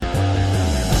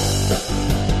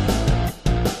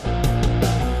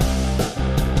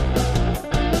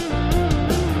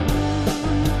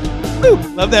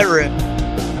Love that rip.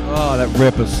 Oh, that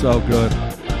rip is so good.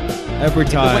 Every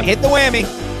time. Hit the whammy.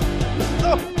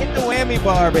 Oh, hit the whammy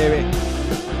bar, baby.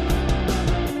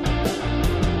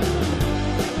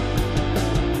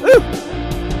 Woo!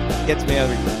 Gets me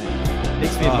every time.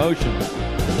 Makes me emotional.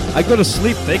 I go to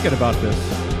sleep thinking about this.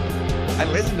 I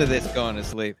listen to this going to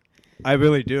sleep. I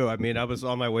really do. I mean, I was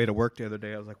on my way to work the other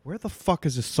day. I was like, where the fuck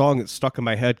is this song that's stuck in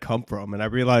my head come from? And I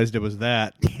realized it was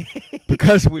that.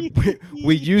 Because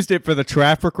we used it for the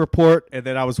traffic report, and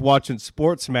then I was watching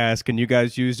Sports Mask, and you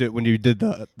guys used it when you did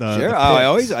the Sure.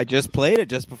 I just played it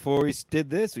just before we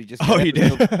did this. We just you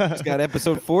did? Just got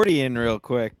episode 40 in real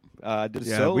quick. Did a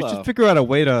solo. We should figure out a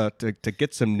way to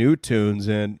get some new tunes.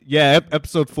 And yeah,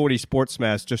 episode 40 Sports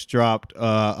Mask just dropped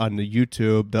on the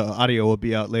YouTube. The audio will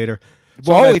be out later.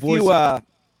 Well, if you,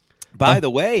 by the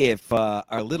way, if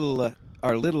our little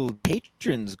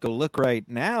patrons go look right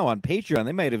now on Patreon,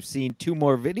 they might have seen two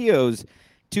more videos,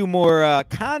 two more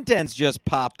contents just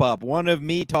pop up. One of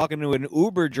me talking to an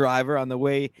Uber driver on the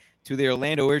way to the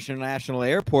Orlando International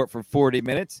Airport for 40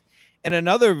 minutes, and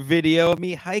another video of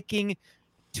me hiking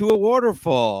to a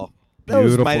waterfall. Those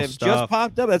Beautiful might have stuff. just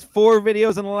popped up. That's 4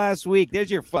 videos in the last week.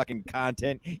 There's your fucking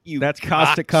content. That's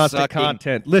constant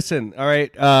content. Listen, all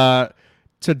right.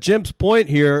 To Jim's point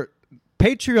here,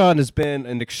 Patreon has been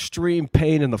an extreme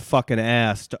pain in the fucking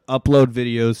ass to upload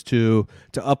videos to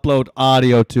upload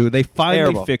audio to. They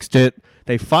finally fixed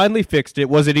it.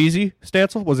 Was it easy,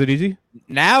 Stancil? Was it easy?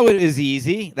 Now it is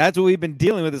easy. That's what we've been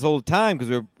dealing with this whole time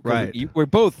because we're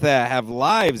both have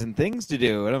lives and things to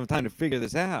do. I don't have time to figure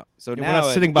this out. So now we're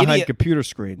not sitting behind computer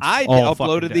screens. I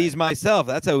uploaded these myself.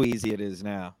 That's how easy it is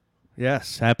now.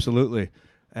 Yes, absolutely.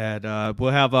 And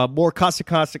we'll have more constant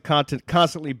content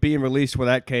constantly being released where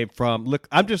that came from. Look,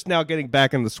 I'm just now getting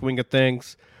back in the swing of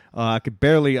things. I could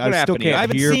barely. I still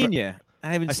can't hear.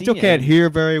 I still can't hear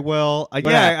very well. I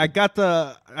got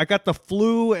the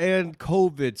flu and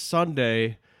COVID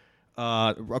Sunday.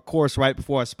 Of course, right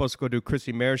before I was supposed to go do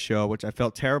Chrissy Mayr's show, which I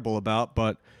felt terrible about.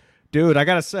 But, dude, I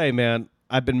gotta say, man,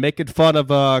 I've been making fun of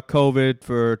COVID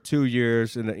for 2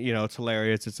 years, and it's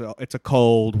hilarious. It's a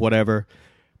cold, whatever.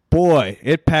 Boy,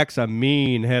 it packs a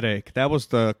mean headache. That was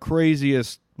the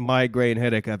craziest migraine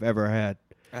headache I've ever had.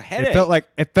 A headache?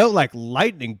 It felt like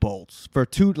lightning bolts for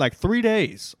 3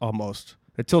 days almost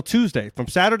until Tuesday, from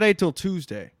Saturday till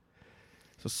Tuesday.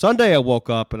 So Sunday I woke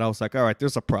up and I was like, all right,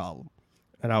 there's a problem.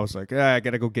 And I was like, I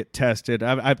got to go get tested.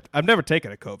 I've never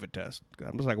taken a COVID test.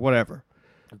 I'm just like, whatever.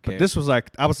 Okay. But this was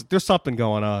like, there's something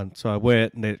going on. So I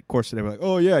went, and of course they were like,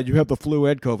 oh yeah, you have the flu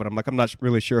and COVID. I'm like, I'm not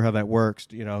really sure how that works.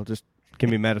 Just give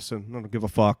me medicine. I don't give a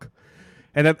fuck.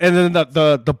 And then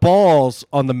the balls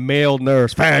on the male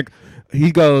nurse,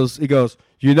 he goes,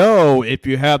 if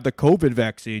you have the COVID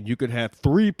vaccine, you could have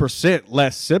 3%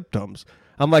 less symptoms.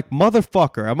 I'm like,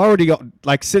 motherfucker, I'm already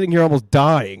sitting here almost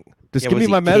dying. Just give me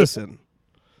my medicine.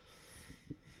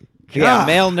 Yeah,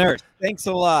 male nurse. Thanks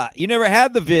a lot. You never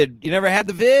had the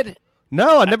vid?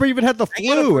 No, I never even had the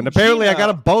flu, and apparently I got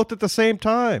them both at the same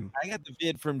time. I got the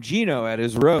vid from Gino at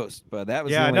his roast, but that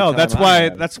was I know. That's why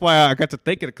I got to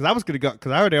thinking, because I was gonna go,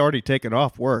 because I already taken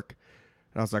off work,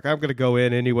 and I was like, I'm gonna go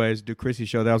in anyways, do Chrissy's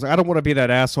show. I was like, I don't want to be that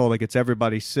asshole that gets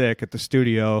everybody sick at the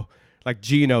studio like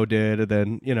Gino did, and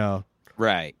then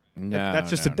right. No,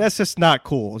 that's just not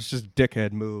cool. It's just a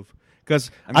dickhead move.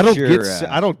 Because I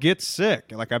don't get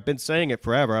sick. Like I've been saying it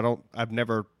forever. I don't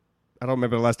remember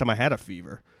the last time I had a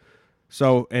fever.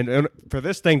 So, and for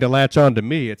this thing to latch on to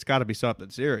me, it's got to be something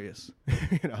serious,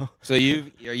 So are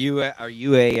you a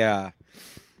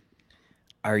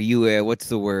what's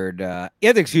the word? You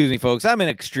have to excuse me, folks. I'm in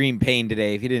extreme pain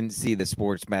today. If you didn't see the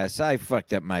sports mask, I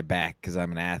fucked up my back because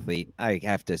I'm an athlete. I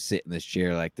have to sit in this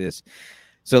chair like this.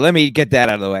 So let me get that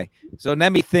out of the way. So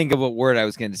let me think of what word I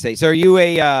was going to say. So are you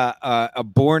a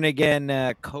born again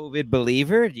COVID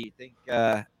believer? Do you think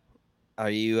are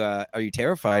you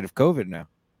terrified of COVID now?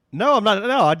 No, I'm not.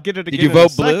 No, I'd get it again. Did you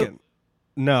vote blue?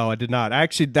 No, I did not.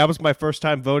 Actually, that was my first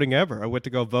time voting ever. I went to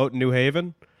go vote in New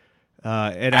Haven.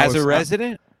 And as a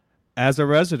resident? As a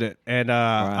resident. And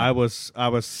wow. I was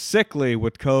sickly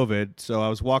with COVID, so I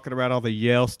was walking around all the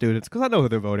Yale students, because I know who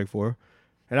they're voting for.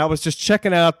 And I was just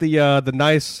checking out the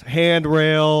nice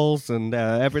handrails and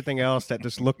everything else that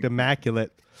just looked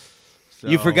immaculate. So,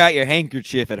 you forgot your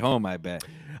handkerchief at home, I bet.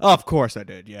 Oh, of course I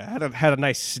did, yeah. I had a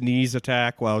nice sneeze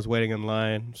attack while I was waiting in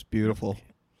line. It's beautiful.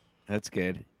 That's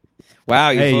good.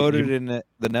 Wow, you voted in the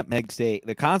Nutmeg State,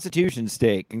 the Constitution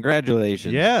State.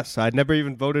 Congratulations. Yes, I'd never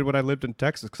even voted when I lived in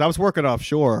Texas, because I was working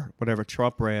offshore whenever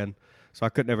Trump ran, so I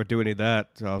could never do any of that.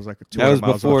 So I was like 200 miles offshore.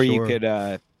 That was before you could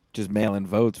just mail in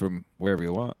votes from wherever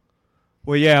you want.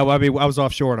 Well, yeah. I was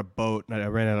offshore on a boat, and I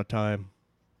ran out of time.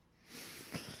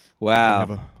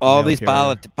 Wow. All these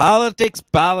politics.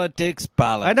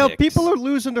 I know people are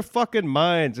losing their fucking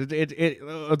minds.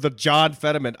 The John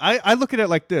Fetterman. I look at it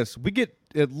like this. We get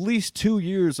at least 2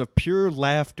 years of pure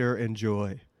laughter and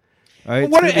joy.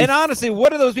 Right? And honestly,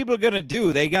 what are those people going to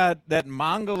do? They got that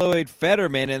mongoloid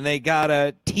Fetterman, and they got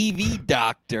a TV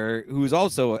doctor who's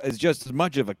also is just as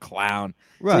much of a clown.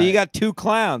 Right. So you got two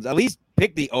clowns. At least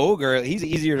pick the ogre. He's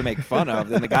easier to make fun of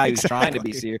than the guy who's trying to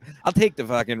be serious. I'll take the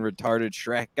fucking retarded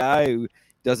Shrek guy who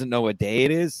doesn't know what day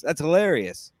it is. That's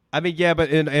hilarious. I mean, yeah,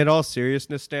 but in all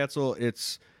seriousness, Stancil,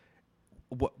 it's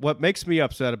what makes me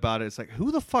upset about it. It's like,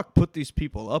 who the fuck put these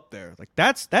people up there? Like,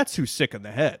 that's who's sick in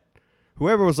the head.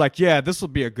 Whoever was like, yeah, this will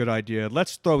be a good idea.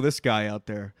 Let's throw this guy out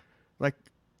there. Like,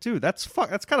 dude, that's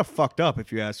kind of fucked up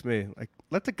if you ask me. Like,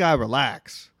 let the guy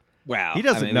relax. Wow. He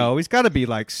doesn't know. He's got to be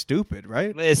like stupid,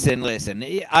 right? Listen.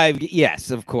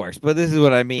 Yes, of course. But this is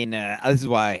what I mean. This is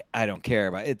why I don't care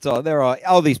about it.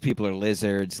 All these people are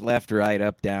lizards, left, right,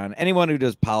 up, down. Anyone who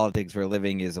does politics for a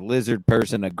living is a lizard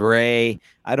person, a gray.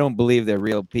 I don't believe they're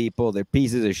real people. They're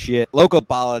pieces of shit. Local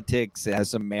politics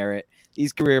has some merit.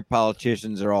 These career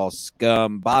politicians are all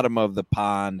scum, bottom of the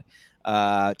pond,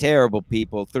 terrible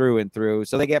people through and through.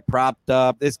 So they get propped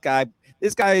up. This guy.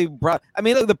 I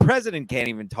mean, look, the president can't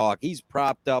even talk. He's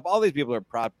propped up. All these people are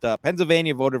propped up.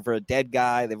 Pennsylvania voted for a dead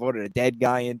guy. They voted a dead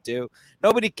guy in too.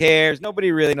 Nobody cares.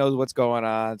 Nobody really knows what's going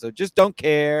on. So just don't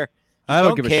care. I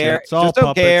don't give a shit. It's all just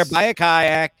don't care. Buy a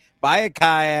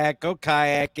kayak. Go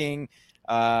kayaking.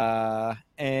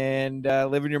 And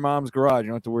live in your mom's garage. You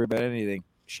don't have to worry about anything.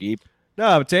 Sheep.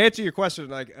 No, but to answer your question,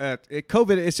 like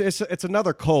COVID, it's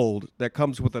another cold that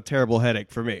comes with a terrible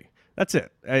headache for me. That's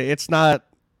it.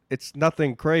 It's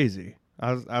nothing crazy.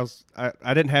 I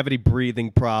didn't have any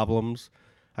breathing problems.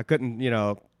 I couldn't,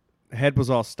 head was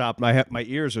all stopped. My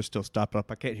ears are still stopped up.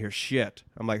 I can't hear shit.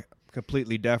 I'm like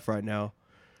completely deaf right now.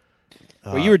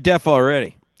 Well, you were deaf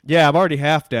already. Yeah, I'm already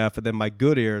half deaf, and then my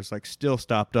good ear is like still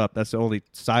stopped up. That's the only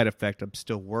side effect I'm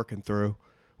still working through,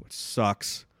 which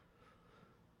sucks.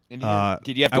 Did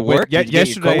you have to work?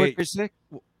 Yesterday, sick?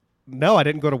 No, I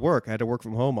didn't go to work. I had to work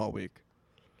from home all week.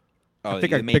 I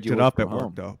think I picked it up at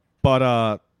work though.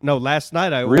 But no, last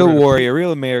night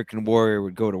real American warrior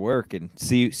would go to work and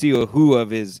see who of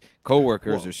his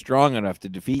coworkers are strong enough to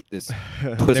defeat this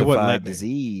pussified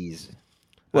disease.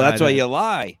 Well, that's why you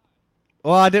lie.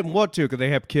 Well, I didn't want to because they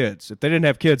have kids. If they didn't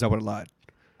have kids, I would have lied.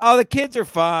 Oh, the kids are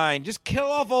fine. Just kill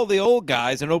off all the old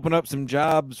guys and open up some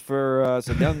jobs for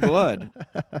some young blood.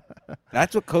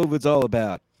 That's what COVID's all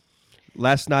about.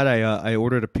 Last night I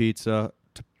ordered a pizza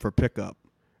for pickup,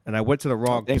 and I went to the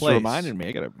wrong place. Thanks for reminding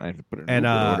me. I have to put it in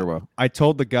order. Well. I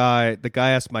told the guy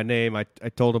asked my name. I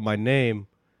told him my name,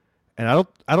 and I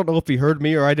don't know if he heard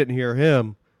me or I didn't hear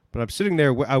him. But I'm sitting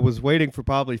there. I was waiting for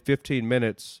probably 15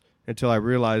 minutes until I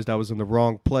realized I was in the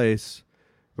wrong place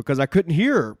because I couldn't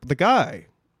hear the guy.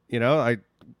 I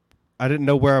didn't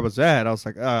know where I was at. I was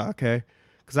like, okay.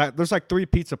 Because there's like 3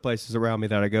 pizza places around me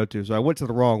that I go to. So I went to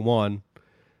the wrong one.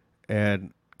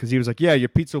 And because he was like, yeah, your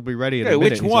pizza will be ready in a minute.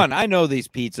 Which one? Like, I know these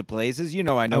pizza places. I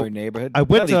know your neighborhood. I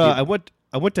went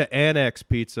to Annex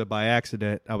Pizza by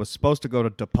accident. I was supposed to go to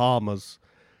De Palma's.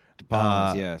 De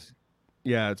Palma's, yes.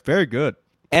 Yeah, it's very good.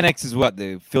 Annex is what?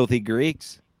 The filthy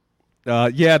Greeks?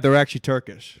 Yeah, they're actually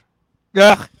Turkish.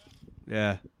 Ugh.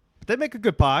 Yeah. They make a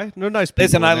good pie. They're nice people.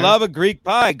 Listen, I love a Greek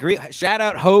pie. Shout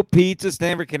out Hope Pizza,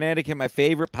 Stamford, Connecticut. My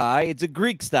favorite pie. It's a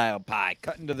Greek style pie,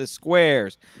 cut into the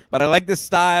squares. But I like the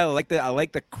style. I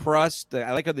like the crust.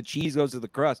 I like how the cheese goes to the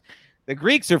crust. The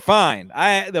Greeks are fine.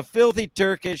 The filthy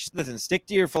Turkish. Listen, stick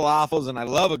to your falafels, and I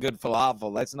love a good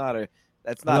falafel. That's not a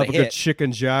hit. Good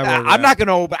chicken gyro. I'm not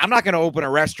gonna open a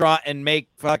restaurant and make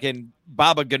fucking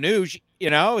baba ganoush.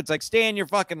 It's like stay in your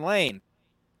fucking lane.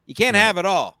 You can't have it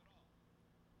all.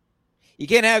 You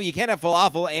can't have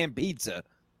falafel and pizza.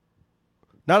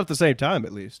 Not at the same time,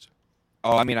 at least.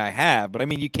 Oh, I mean, I have, but I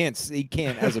mean, you can't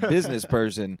as a business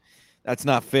person. That's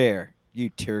not fair. You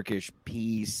Turkish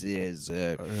pieces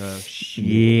of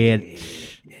shit.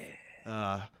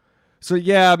 So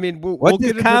yeah, I mean, we'll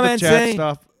get into the chat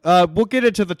stuff. We'll get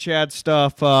into the Chad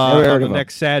stuff on the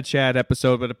next Sad Chad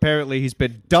episode, but apparently he's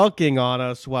been dunking on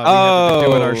us while we haven't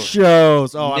been doing our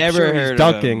shows. Oh, I'm sure he's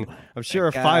dunking. I'm sure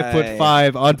a 5'5"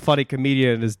 unfunny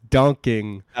comedian is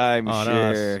dunking on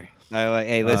us.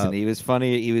 Hey, listen, he was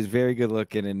funny. He was very good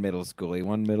looking in middle school. He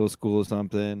won middle school or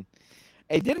something.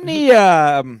 Hey, didn't he?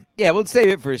 Yeah, we'll save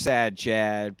it for Sad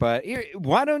Chad. But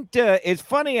why don't? It's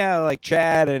funny how like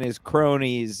Chad and his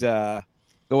cronies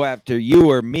go after you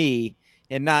or me,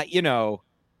 and not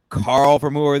Carl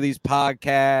from Who Are These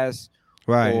Podcasts,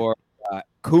 right? Or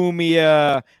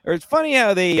Kumia. Or it's funny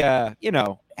how they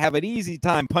have an easy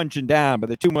time punching down, but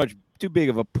they're too big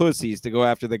of a pussies to go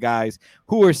after the guys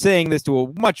who are saying this to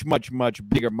a much, much, much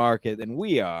bigger market than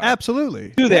we are.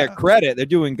 Absolutely. To their credit, they're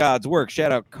doing God's work.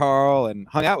 Shout out Carl, and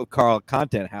hung out with Carl at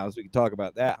Content House. We can talk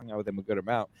about that. Hung out with him a good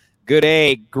amount. Good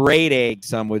egg, great egg,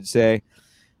 some would say.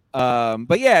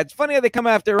 But yeah, it's funny how they come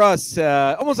after us,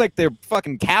 almost like they're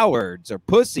fucking cowards or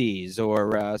pussies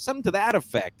or something to that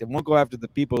effect, and won't go after the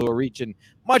people who are reaching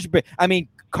much big. I mean,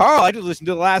 Carl, I just listened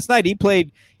to it last night.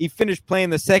 He finished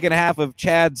playing the second half of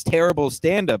Chad's terrible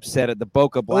stand-up set at the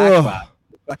Boca Black Box.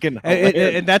 Fucking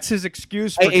and that's his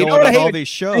excuse for going on all these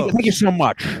shows. Thank you so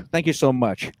much. Thank you so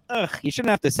much. You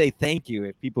shouldn't have to say thank you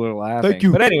if people are laughing. Thank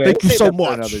you. But anyway, thank you so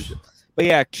much. But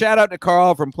yeah, shout out to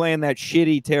Carl from playing that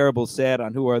shitty, terrible set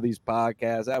on Who Are These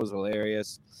Podcasts. That was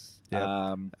hilarious. Yep.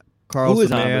 Carl's who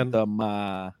was on with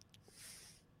them?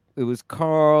 It was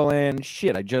Carl and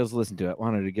shit. I just listened to it.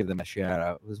 Wanted to give them a shout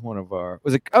out. It was one of our.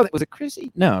 Was it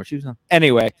Chrissy? No, she was on.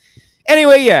 Anyway,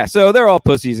 yeah. So they're all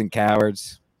pussies and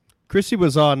cowards. Chrissy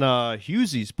was on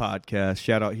Hughesy's podcast.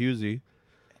 Shout out Hughes.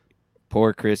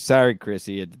 Poor Chris. Sorry, Chris.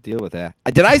 He had to deal with that.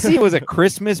 Did I see it was a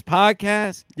Christmas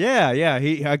podcast? Yeah.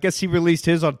 I guess he released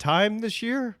his on time this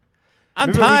year.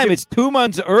 On time. It's 2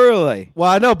 months early. Well,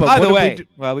 I know, but by the way,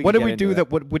 what did we do?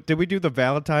 What did we do? The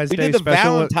Valentine's Day did the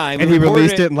special, Valentine, and he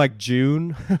released it in like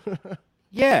June.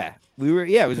 Yeah,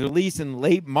 it was released in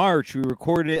late March. We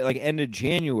recorded it like end of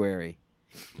January.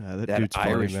 That dude's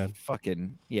Irish funny, man.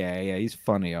 Fucking yeah, he's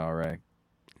funny. All right.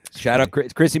 Shout out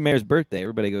Chrissy Mayer's birthday.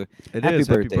 Everybody go. Happy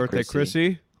birthday,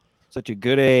 Chrissy. Such a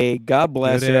good egg. God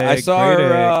bless her.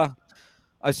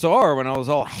 I saw her when I was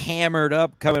all hammered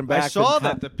up coming back. I saw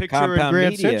the picture in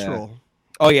Grand Central.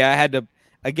 Oh yeah, I had to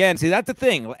again. See, that's the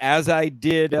thing. As I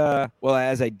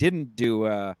didn't do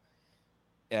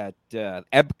at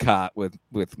Epcot with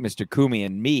Mr. Kumi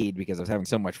and Mead because I was having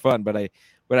so much fun. But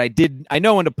I did. I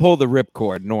know when to pull the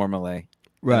ripcord normally.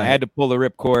 Right. And I had to pull the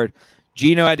ripcord.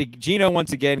 Gino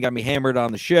once again got me hammered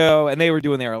on the show, and they were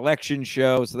doing their election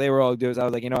show, so they were all doing. So I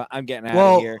was like, you know what, I'm getting out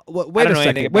of here. Wait a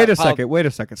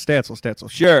second.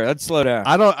 Stancil. Sure, let's slow down.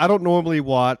 I don't normally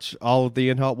watch all of the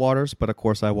In Hot Waters, but of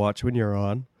course I watch when you're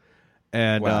on.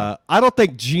 And wow. I don't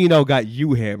think Gino got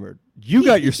you hammered. You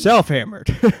got yourself hammered.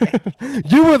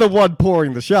 You were the one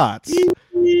pouring the shots. It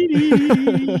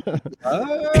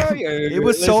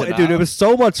was it was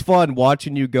so much fun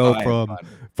watching you go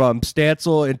from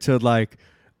Stancil into like,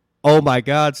 oh my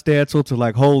God, Stancil to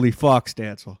like, holy fuck,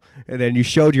 Stancil. And then you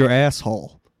showed your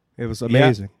asshole. It was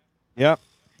amazing. Yep.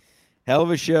 Hell of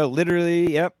a show.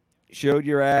 Literally, yep. Showed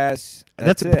your ass.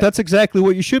 That's exactly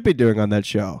what you should be doing on that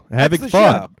show. Having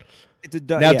fun.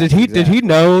 Now, did he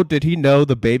know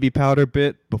the baby powder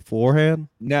bit beforehand?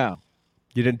 No.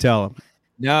 You didn't tell him?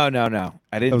 No.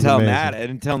 I didn't tell him that. I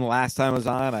didn't tell him the last time I was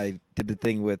on. I did the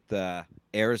thing with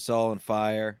aerosol and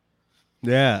fire.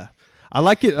 Yeah. I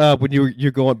like it when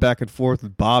you're going back and forth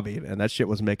with Bobby, and that shit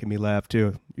was making me laugh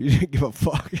too. You didn't give a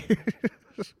fuck.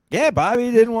 Yeah, Bobby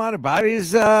didn't want it.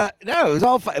 Bobby's no, it was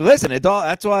all fine. Listen, it's all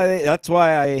that's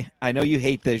why I know you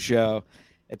hate this show.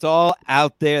 It's all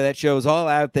out there. That show's all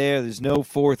out there. There's no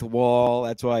fourth wall.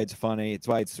 That's why it's funny. It's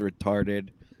why it's retarded.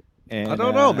 And I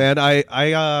don't know, man.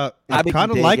 I'm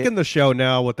kind of liking the show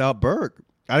now without Berg.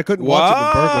 I couldn't watch it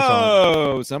when Berg was on.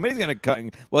 Oh, somebody's gonna cut.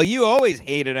 Well, you always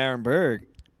hated Aaron Berg.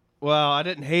 Well, I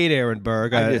didn't hate Aaron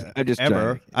Berg. I just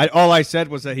ever. All I said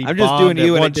was that he I'm just bombed doing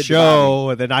you at and one show,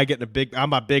 and then I get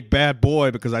I'm a big bad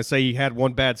boy because I say he had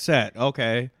one bad set.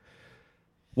 Okay.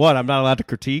 What? I'm not allowed to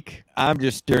critique? I'm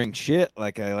just stirring shit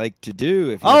like I like to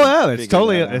do. It's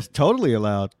totally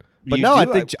allowed. But no,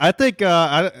 I think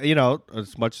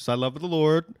as much as I love the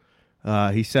Lord,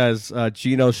 he says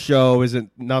Gino's show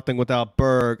isn't nothing without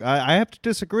Berg. I have to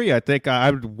disagree. I think I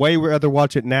would way rather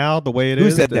watch it now the way it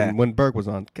is than when Berg was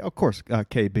on. Of course,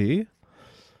 KB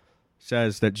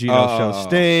says that Gino's show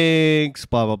stinks.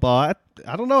 Blah blah blah.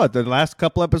 I don't know. The last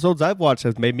couple episodes I've watched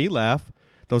have made me laugh.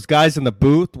 Those guys in the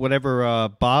booth, whatever.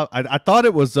 Bob, I thought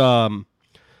it was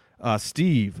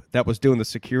Steve that was doing the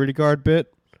security guard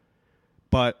bit.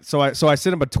 But so I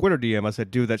sent him a Twitter DM. I said,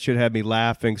 dude, that shit had me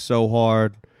laughing so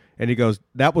hard. And he goes,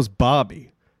 that was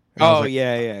Bobby. And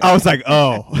yeah. I was like,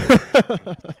 oh.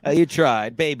 You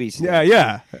tried. Babies. Yeah.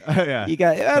 You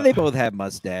got. They both have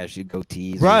mustache and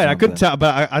goatees. Right. I couldn't tell,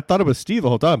 but I thought it was Steve the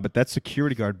whole time. But that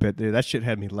security guard bit, dude, that shit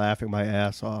had me laughing my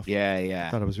ass off. Yeah.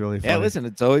 I thought it was really funny. Yeah, listen,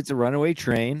 it's always a runaway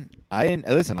train. I've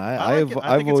always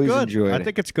enjoyed it. I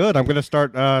think it's good. I'm going to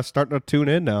starting to tune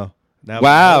in now.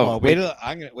 Wow!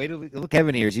 I'm gonna wait till look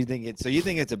Kevin here. You think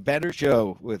it's a better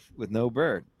show with no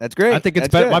Bird? That's great. I think it's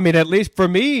better. I mean, at least for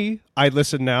me, I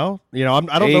listen now. I don't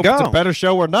know if it's a better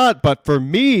show or not, but for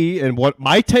me and what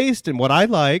my taste and what I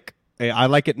like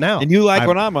it now. And you like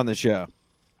when I'm on the show?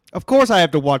 Of course, I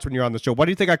have to watch when you're on the show. Why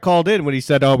do you think I called in when he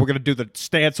said, "Oh, we're going to do the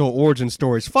Stancil origin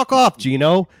stories"? Fuck off,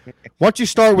 Gino. Why don't you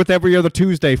start with every other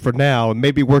Tuesday for now and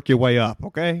maybe work your way up?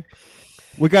 Okay.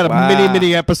 We got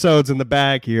many episodes in the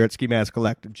bag here at Ski Mask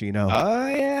Collective, Gino. Oh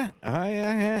yeah.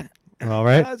 All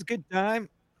right. That was a good time.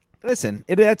 Listen,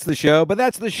 that's the show, but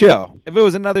that's the show. If it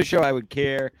was another show, I would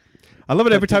care. I love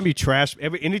it every time you trash.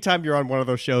 Anytime you're on one of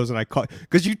those shows and I call,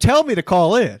 because you tell me to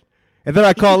call in, and then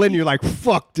I call in, you're like,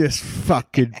 "Fuck this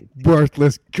fucking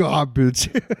worthless garbage."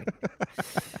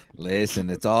 Listen,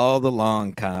 it's all the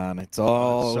long con. It's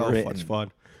all so much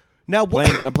fun. Now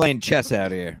I'm playing chess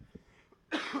out here.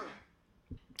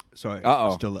 Sorry.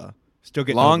 Still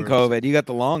getting long COVID. You got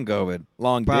the long COVID.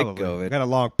 Long dick COVID. I got a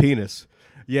long penis.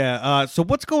 Yeah. So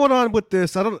what's going on with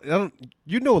this? I don't.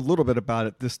 You know a little bit about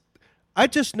it. I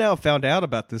just now found out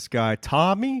about this guy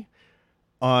Tommy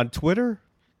on Twitter.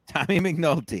 Tommy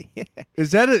McNulty.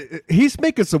 Is that he's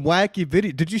making some wacky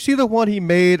video? Did you see the one he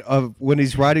made of when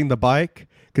he's riding the bike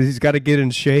because he's got to get in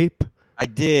shape? I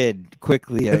did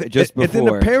quickly just before. And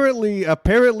then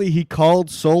apparently he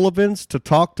called Sullivan's to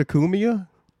talk to Cumia.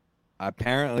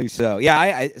 Apparently so.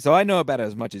 Yeah, so I know about it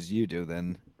as much as you do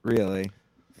then, really.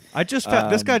 I just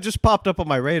found this guy just popped up on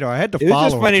my radar. I had to follow him. It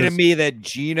was just funny to me that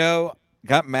Gino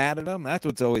got mad at him. That's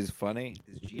what's always funny.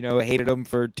 Gino hated him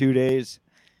for 2 days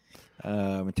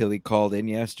until he called in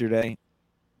yesterday.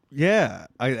 Yeah,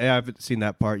 I haven't seen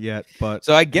that part yet, but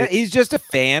so I get he's just a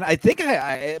fan. I think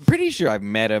I'm pretty sure I've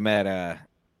met him at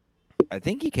I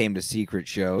think he came to secret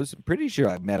shows. I'm pretty sure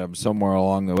I've met him somewhere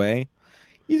along the way.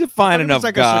 He's a fine enough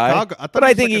guy, but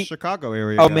I think he's a Chicago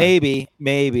area. Oh, guy.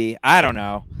 maybe I don't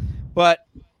know, but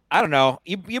I don't know.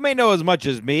 You may know as much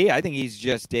as me. I think he's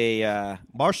just a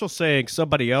Marshall saying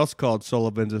somebody else called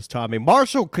Sullivan's as Tommy.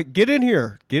 Marshall, get in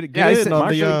here. Get in.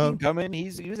 Marshall can come in. He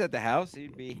was at the house.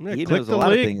 He knows a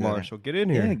lot of things. Marshall, get in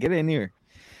here. Yeah, get in here.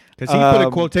 Because he put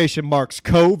in quotation marks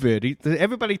COVID.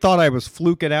 Everybody thought I was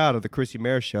fluking out of the Chrissy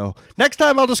Mayer show. Next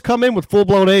time I'll just come in with full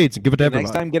blown AIDS and give it to everybody.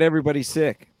 Next time, get everybody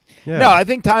sick. Yeah. No, I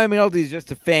think Tommy McNulty is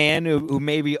just a fan who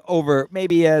maybe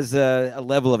has a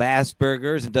level of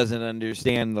Asperger's and doesn't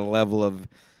understand the level of,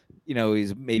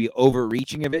 he's maybe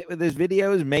overreaching a bit with his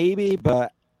videos, maybe.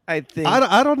 But I think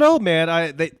I don't know, man.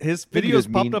 His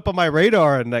videos popped up on my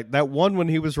radar, and that one when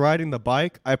he was riding the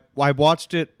bike, I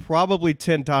watched it probably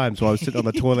 10 times while I was sitting on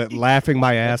the toilet laughing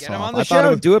my ass Get off. him on the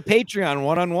show. Do a Patreon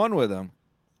 1-on-1 with him.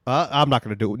 I'm not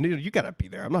going to do it. You got to be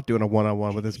there. I'm not doing a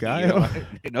 1-on-1 with this guy. Don't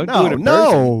do it in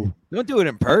person. Don't do it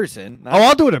in person.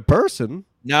 I'll do it in person.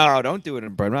 No, don't do it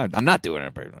in person. I'm not doing it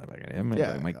in person.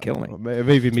 It might kill me.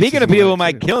 Maybe Speaking of people who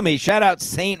might kill me, shout out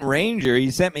Saint Ranger.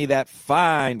 He sent me that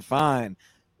fine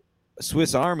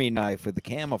Swiss Army knife with the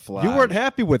camouflage. You weren't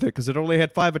happy with it because it only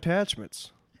had 5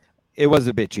 attachments. It was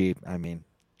a bit cheap. I mean,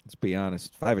 let's be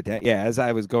honest. 5 attachments. Yeah, as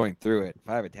I was going through it,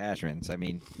 5 attachments. I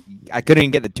mean, I couldn't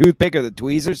even get the toothpick or the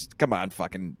tweezers. Come on,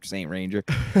 fucking Saint Ranger.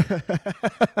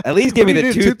 At least give me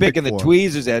the toothpick and the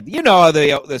tweezers.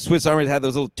 The Swiss Army's had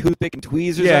those little toothpick and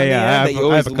tweezers on the end that you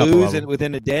always lose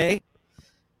within a day.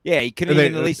 Yeah, you couldn't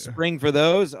even at least spring for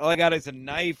those. All I got is a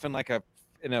knife and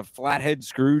a flathead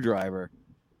screwdriver.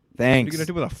 Thanks. What are you going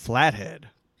to do with a flathead?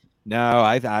 No,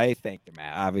 I thanked him.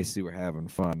 Obviously, we're having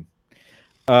fun.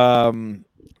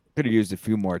 Could have used a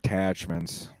few more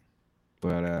attachments,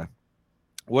 but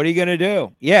what are you gonna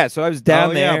do? Yeah, so I was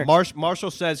down there. Yeah.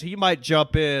 Marshall says he might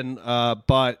jump in,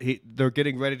 but they're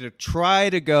getting ready to try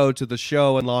to go to the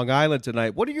show in Long Island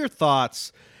tonight. What are your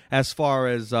thoughts as far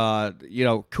as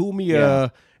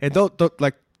Cumia and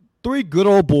like 3 good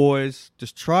old boys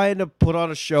just trying to put on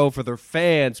a show for their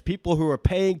fans, people who are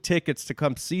paying tickets to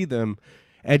come see them,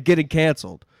 and getting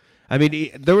canceled? I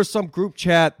mean, there was some group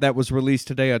chat that was released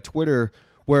today on Twitter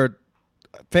where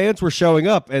fans were showing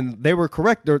up, and they were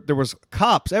correct. There was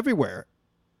cops everywhere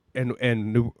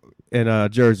in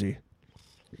Jersey.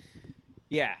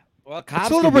 Yeah, well,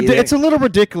 cops. It's a little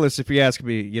ridiculous if you ask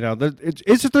me.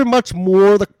 Isn't there much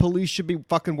more the police should be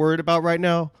fucking worried about right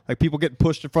now? Like people getting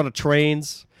pushed in front of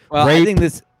trains. Well, rape? I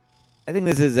think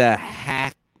this is a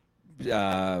hack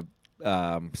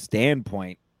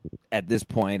standpoint at this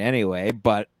point, anyway.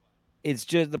 But it's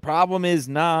just the problem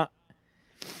isn't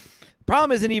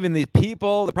even the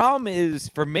people. The problem is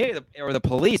for me or the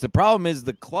police. The problem is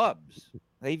the clubs.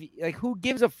 Like who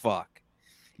gives a fuck?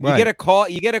 You get a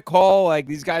call. Like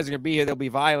these guys are gonna be here. There'll be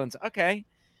violence. Okay,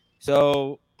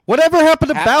 so Whatever happened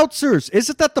to bouncers?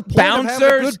 Isn't that the point of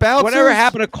having good bouncers? Whatever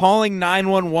happened to calling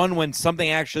 911 when something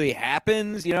actually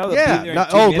happens? You know?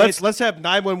 Let's have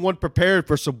 911 prepared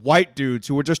for some white dudes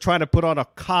who were just trying to put on a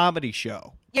comedy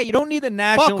show. Yeah, you don't need the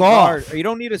National Guard, or you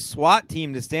don't need a SWAT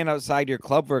team to stand outside your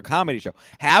club for a comedy show.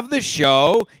 Have the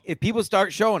show. If people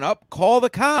start showing up, call the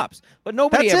cops. But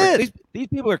nobody these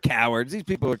people are cowards. These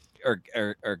people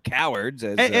are cowards.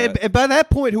 And by that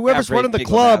point, whoever's running the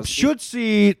club should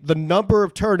see the number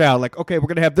of turnout. Like, okay, we're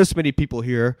going to have this many people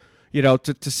here,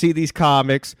 to see these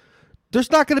comics. There's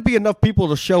not going to be enough people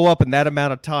to show up in that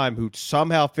amount of time who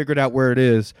somehow figured out where it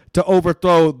is to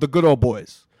overthrow the good old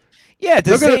boys. Yeah,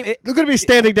 they're going to be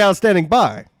standing down, standing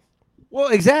by. Well,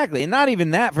 exactly. And not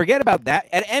even that. Forget about that.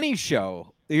 At any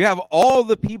show, you have all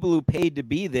the people who paid to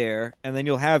be there, and then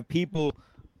you'll have people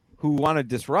who want to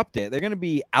disrupt it. They're going to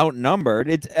be outnumbered.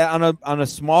 It's on a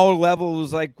smaller level. It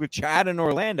was like with Chad in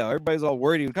Orlando. Everybody's all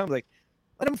worried he would come. Like,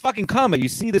 let him fucking come. And you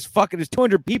see there's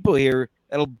 200 people here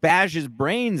that'll bash his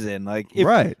brains in. Like,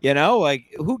 right.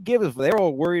 Who gives a fuck? They're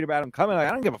all worried about him coming. Like,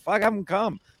 I don't give a fuck. Have him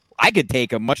come. I could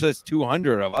take him, much less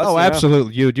 200 of us. Oh,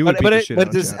 absolutely. You would beat the shit out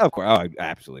of this, of course. Oh,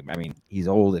 absolutely. I mean, he's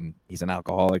old and he's an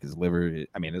alcoholic. His liver.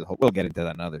 I mean, we'll get into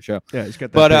that in another show. Yeah, he's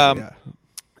got that.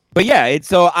 But yeah, it's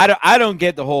so I don't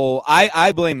get the whole.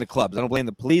 I blame the clubs. I don't blame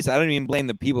the police. I don't even blame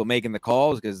the people making the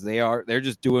calls because they're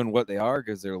just doing what they are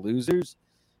because they're losers.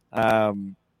 I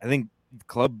think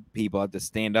club people have to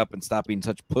stand up and stop being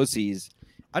such pussies.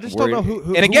 I just don't know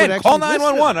who. And again, call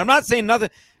 911. I'm not saying nothing.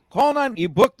 Call 9. You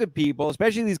book the people,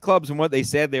 especially these clubs, and what they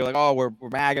said. They were like, "Oh, we're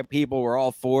MAGA people. We're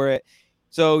all for it."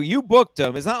 So you booked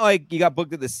them. It's not like you got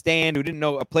booked at the stand who didn't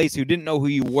know who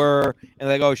you were, and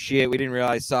like, "Oh shit, we didn't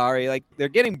realize. Sorry." Like they're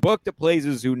getting booked at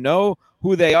places who know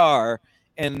who they are,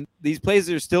 and these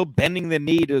places are still bending the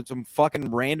knee to some fucking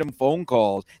random phone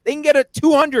calls. They can get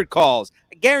 200 calls.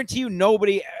 I guarantee you,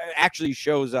 nobody actually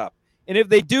shows up. And if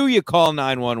they do, you call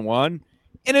 911.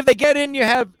 And if they get in, you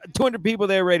have 200 people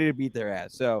there ready to beat their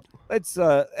ass. So let's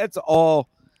all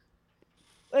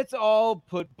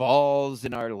put balls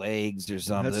in our legs or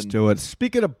something. Let's do it.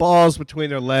 Speaking of balls between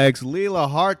their legs, Leela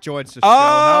Hart joins the show.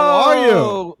 How are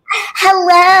you?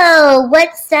 Hello.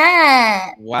 What's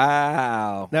up?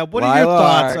 Wow. Now, what are your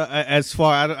thoughts as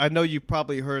far? I know you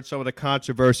probably heard some of the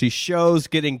controversy. Shows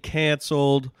getting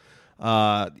canceled.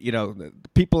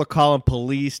 People are calling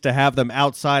police to have them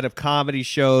outside of comedy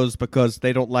shows because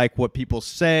they don't like what people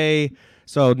say.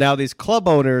 So now these club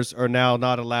owners are now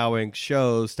not allowing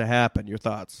shows to happen. Your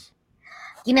thoughts?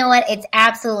 You know what? It's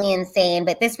absolutely insane.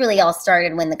 But this really all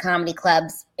started when the comedy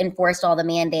clubs enforced all the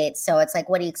mandates. So it's like,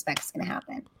 what do you expect is going to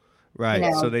happen?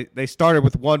 Right. So they started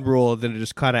with one rule, and then it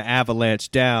just kind of avalanched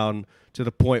down to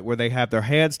the point where they have their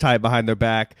hands tied behind their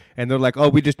back, and they're like, oh,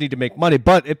 we just need to make money.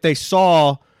 But if they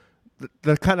saw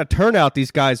the kind of turnout these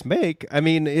guys make, I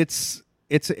mean, they're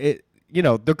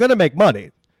going to make money.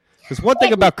 Because one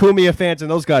thing about Cumia fans and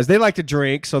those guys, they like to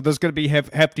drink, so there's going to be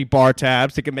hefty bar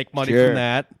tabs. They can make money from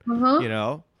that,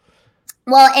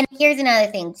 Well, and here's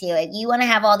another thing, too. If you want to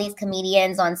have all these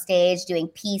comedians on stage doing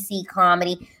PC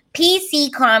comedy,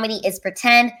 PC comedy is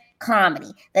pretend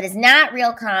comedy. That is not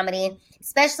real comedy,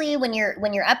 especially when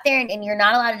you're up there and you're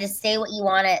not allowed to just say what you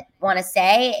want to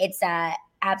say. It's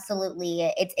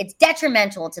absolutely it's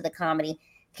detrimental to the comedy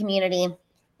community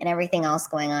and everything else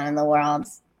going on in the world.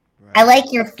 Right. I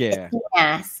like your ski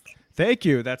mask. Thank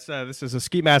you. That's this is a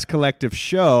Ski Mask Collective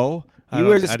show. You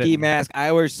wear the ski mask.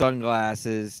 I wear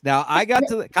sunglasses. Now I got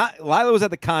to Lila was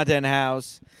at the Content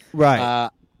House.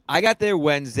 Right. I got there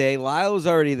Wednesday. Lila was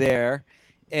already there,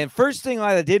 and first thing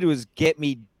Lila did was get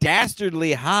me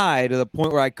dastardly high to the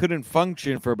point where I couldn't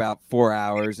function for about 4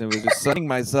 hours and was just sunning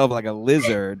myself like a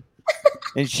lizard.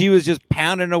 And she was just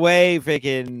pounding away,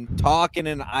 freaking talking,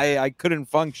 and I couldn't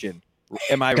function.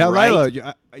 Am I right?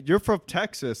 Lila, you're from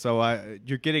Texas, so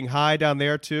you're getting high down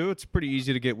there too. It's pretty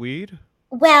easy to get weed.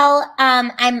 Well,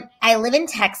 I live in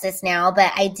Texas now,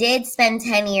 but I did spend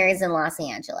 10 years in Los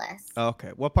Angeles.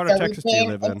 Okay, what part of Texas do you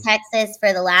live in? Texas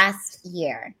for the last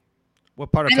year.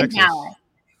 What part of Texas? Dallas.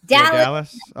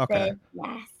 Dallas. Okay.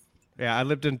 Yes. Yeah, I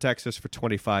lived in Texas for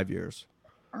 25 years.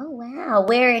 Oh wow,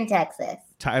 where in Texas?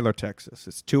 Tyler, Texas.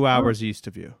 It's 2 hours east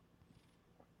of you.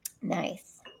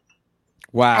 Nice.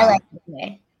 Wow. I like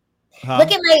it. Huh?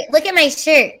 Look at my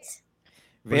shirt.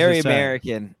 Very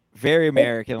American. Very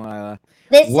American, Lila.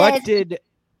 This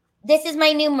is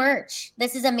my new merch.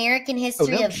 This is American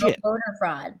history of voter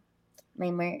fraud.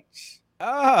 My merch.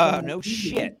 Oh, no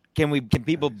shit. Can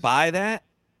people buy that?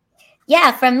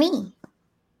 Yeah, from me.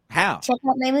 How? Check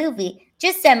out my movie.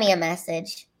 Just send me a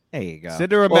message. There you go.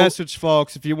 Send her a Well, message,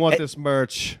 folks, if you want this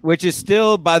merch. which is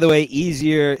still, by the way,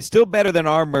 easier, still better than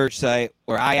our merch site,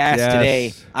 where I asked Yes.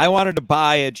 today. I wanted to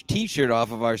buy a T-shirt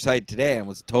off of our site today, and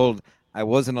was told I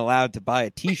wasn't allowed to buy a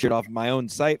T-shirt off of my own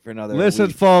site for another Listen,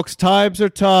 week. folks, times are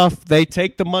tough. They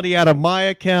take the money out of my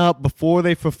account before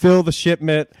they fulfill the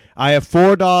shipment. I have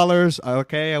 $4.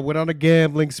 Okay, I went on a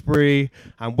gambling spree.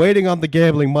 I'm waiting on the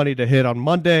gambling money to hit on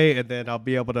Monday, and then I'll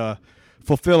be able to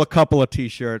fulfill a couple of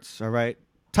T-shirts. All right.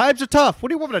 Times are tough. What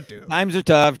do you want me to do? Times are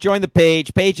tough. Join the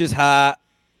page. Page is hot.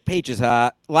 Page is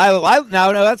hot. Lila,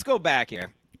 no, let's go back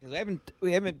here.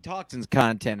 We haven't talked since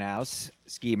Content House,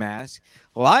 Ski Mask.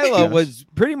 Lila Yes. was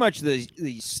pretty much the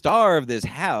star of this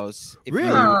house. If Really?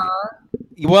 Aw.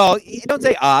 Well, don't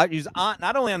say she was on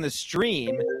not only on the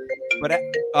stream, but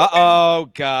oh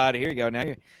god, here you go. Now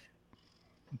you're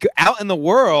out in the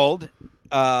world,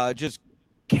 just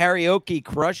karaoke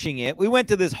crushing it. We went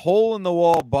to this hole in the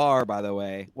wall bar, by the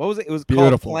way. What was it? It was called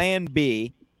Beautiful. Plan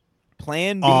B.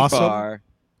 Plan B Awesome. bar.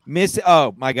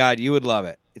 Oh my god, you would love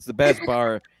it. It's the best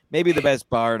bar, maybe the best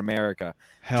bar in America.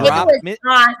 Hell It Drop- was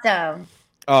awesome.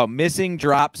 Oh, missing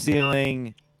drop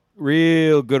ceiling,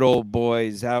 real good old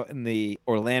boys out in the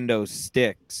Orlando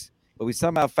sticks. But we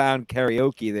somehow found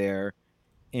karaoke there,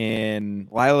 and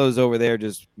Lilo's over there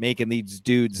just making these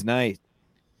dudes night.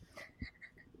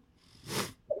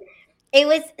 It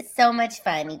was so much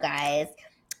fun, you guys.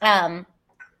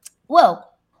 Whoa.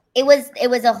 It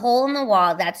was a hole in the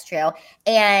wall, that's true.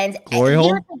 And Glory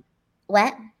hole?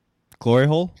 What? Glory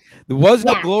hole? There was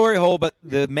no Yeah. glory hole, but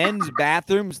the men's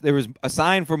bathrooms, there was a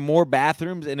sign for more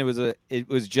bathrooms, and it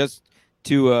was just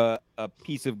to a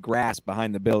piece of grass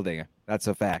behind the building. That's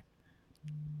a fact.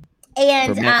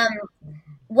 And For men.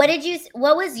 what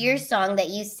was your song that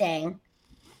you sang?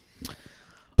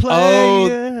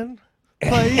 Playing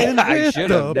I with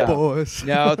should the have known. boys.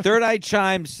 No, Third Eye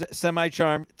Chime,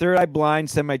 Semi-Charm, Third Eye Blind,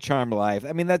 Semi-Charm Life.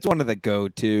 I mean, that's one of the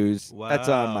go-tos. That's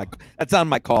Wow. on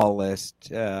my call list.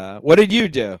 What did you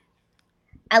do?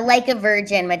 I Like a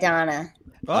Virgin, Madonna.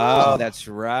 Oh, that's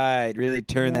right. Really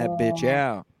turn that bitch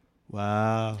out.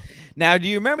 Wow. Now, do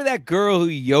you remember that girl who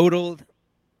yodeled?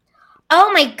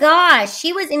 Oh my gosh,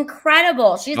 she was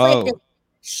incredible. She's Oh. like the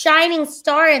shining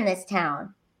star in this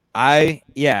town.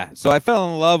 So I fell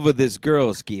in love with this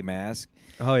girl, Ski Mask.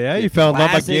 Oh, yeah? The You fell in love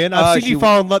classic- again? I've seen she- you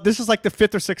fall in love. This is like the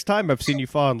 5th or 6th time I've seen you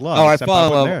fall in love. Oh, I except fall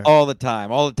in wasn't love there. all the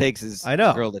time. All it takes is I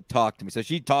know. a girl to talk to me. So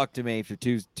she talked to me for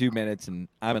two minutes, and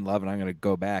I'm in love, and I'm going to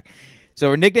go back. So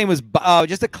her nickname was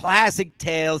just a classic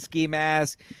tale, Ski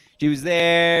Mask. She was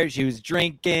there. She was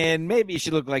drinking. Maybe she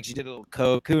looked like she did a little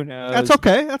coke. Who knows? That's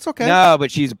okay. That's okay. No,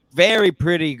 but she's a very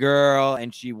pretty girl,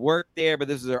 and she worked there, but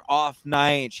this was her off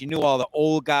night, and she knew all the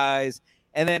old guys.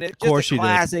 And then it's course just she a did.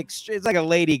 classic. It's like a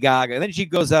Lady Gaga. And then she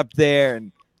goes up there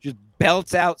and just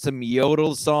belts out some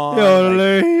yodel song. like,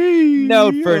 Yodeling,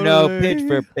 note for note, pitch yodeling.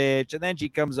 for pitch. And then she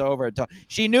comes over and talks.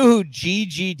 She knew who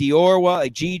Gigi Dior was.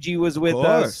 Like Gigi was with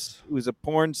us, course. who was a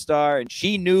porn star, and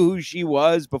she knew who she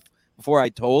was before I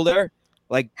told her.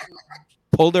 Like,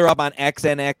 pulled her up on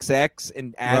XNXX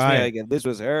and asked me Right. like if this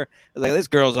was her. I was like, this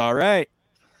girl's all right.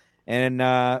 And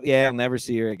I'll never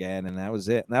see her again. And that was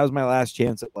it. And that was my last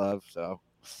chance at love. So,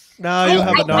 No, you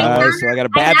have I- another. so I got a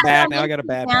I bad have her back. on Now I got a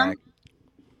bad Instagram. back.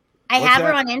 I What's have her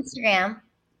that? on Instagram.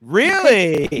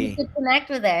 Really? You should connect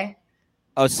with her.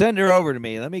 Oh, send her over to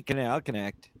me. Let me connect. I'll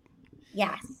connect.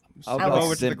 Yes. I'll Come go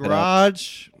over to the simp it up.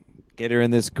 garage, Get her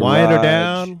in this garage. wind her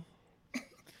down.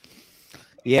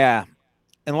 Yeah.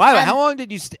 And Lila, Um, how long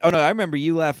did you? Oh no, I remember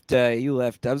you left. You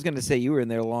left. I was going to say you were in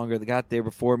there longer. They got there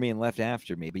before me and left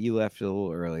after me, but you left a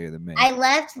little earlier than me. I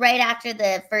left right after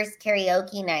the first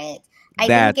karaoke night. I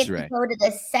That's didn't get right. to go to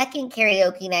the second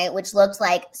karaoke night, which looked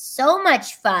like so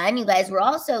much fun. You guys were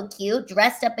all so cute,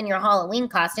 dressed up in your Halloween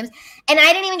costumes. And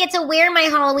I didn't even get to wear my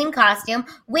Halloween costume,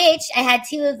 which I had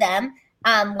two of them.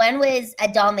 One was a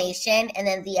Dalmatian, and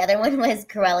then the other one was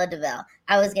Cruella de Vil.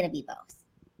 I was going to be both.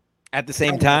 At the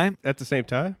same time. At the same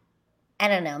time? I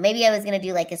don't know. Maybe I was going to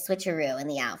do like a switcheroo in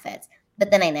the outfits,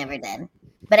 but then I never did.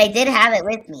 But I did have it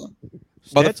with me.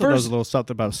 Well, the Stancil knows first- a little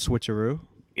something about a switcheroo.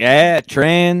 Yeah,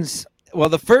 trans. Well,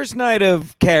 the first night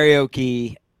of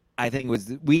karaoke, I think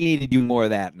we needed to do more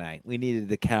that night. We needed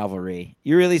the cavalry.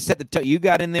 You really set the tone. You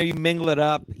got in there, you mingled it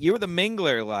up. You were the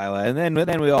mingler, Lila, and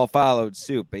then we all followed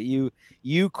suit. But you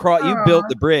built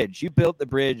the bridge. You built the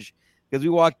bridge because we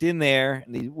walked in there,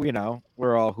 and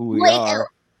we're all who we are.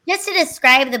 Just to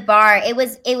describe the bar, it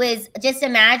was just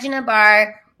imagine a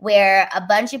bar where a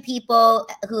bunch of people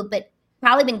who've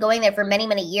probably been going there for many,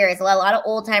 many years, a lot of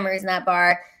old timers in that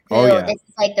bar who Oh, yeah. this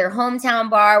is like their hometown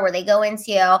bar where they go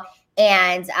into,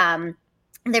 and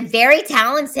They're very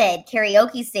talented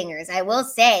karaoke singers. I will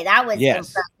say that was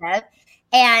impressive.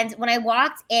 And when I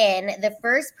walked in, the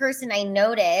first person I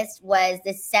noticed was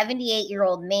this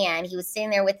 78-year-old man. He was sitting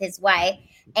there with his wife.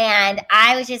 And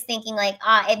I was just thinking, like,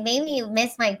 it made me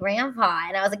miss my grandpa.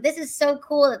 And I was like, this is so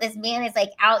cool that this man is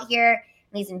like out here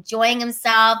and he's enjoying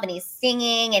himself and he's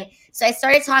singing. And so I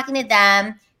started talking to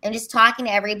them and just talking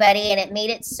to everybody, and it made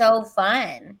it so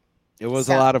fun. It was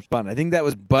a lot of fun. I think that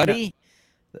was Buddy.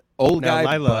 The old guy,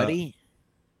 Lila, Buddy.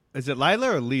 Is it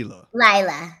Lila or Leela?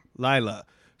 Lila.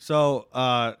 So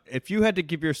if you had to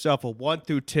give yourself a 1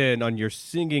 through 10 on your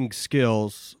singing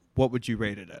skills, what would you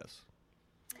rate it as?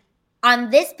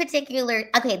 On this particular,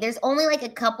 okay, there's only like a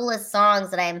couple of songs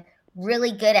that I'm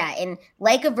really good at. And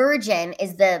Like a Virgin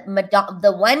is the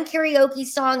one karaoke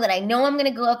song that I know I'm going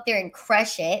to go up there and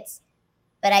crush it.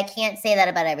 But I can't say that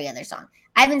about every other song.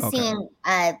 I've been singing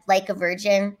Like a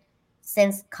Virgin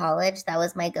since college. That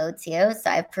was my go-to. So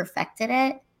I've perfected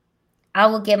it. I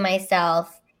will give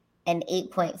myself an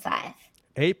 8.5.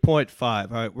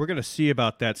 8.5. All right, we're going to see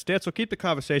about that. Stan, so keep the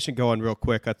conversation going real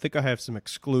quick. I think I have some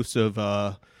exclusive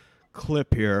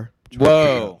clip here.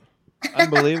 Whoa.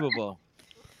 Unbelievable.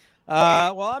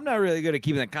 Well, I'm not really good at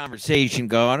keeping the conversation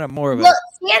going. I'm more of a,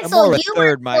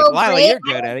 third mic. Lila, you're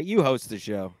good at it. You host the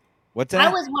show. What's that? I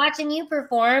was watching you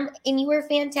perform, and you were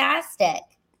fantastic.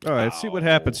 All right, let's see what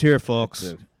happens here,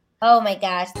 folks. Oh, my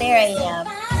gosh. There I am.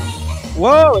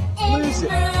 Whoa, it's music.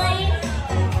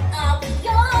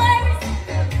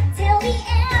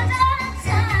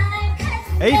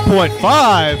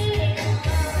 8.5.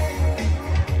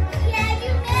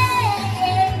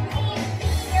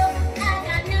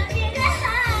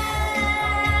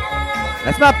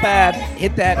 That's not bad.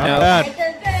 Hit that note.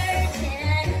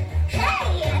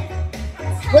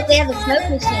 Look, they have a smoke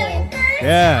machine.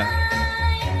 Yeah.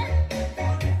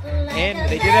 And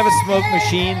they did have a smoke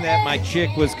machine that my chick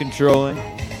was controlling.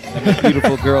 And the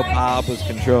beautiful girl Bob was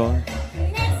controlling.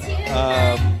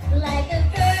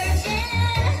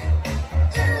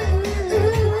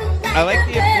 I like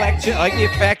the inflection. I like the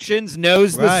affections.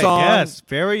 Knows the song. Yes,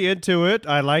 very into it.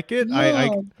 I like it. I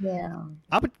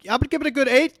would give it a good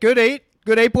 8. Good 8.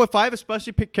 Good 8.5,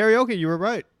 especially karaoke. You were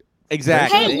right.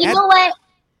 Exactly. Hey, you know what?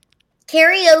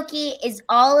 Karaoke is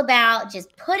all about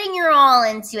just putting your all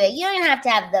into it. You don't even have to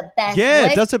have the best. Yeah,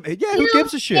 it doesn't. Yeah, who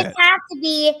gives a shit? You just have to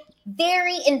be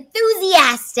very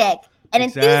enthusiastic. An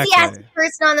enthusiastic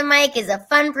person on the mic is a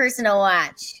fun person to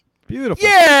watch. Beautiful.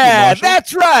 Yeah,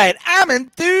 that's right. I'm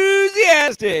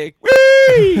enthusiastic.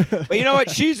 Whee! But you know what?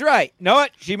 She's right. You know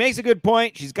what? She makes a good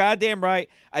point. She's goddamn right.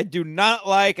 I do not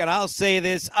like, and I'll say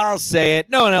this, I'll say it.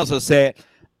 No one else will say it.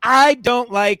 I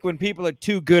don't like when people are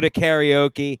too good at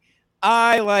karaoke.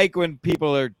 I like when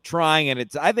people are trying, and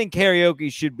I think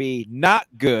karaoke should be not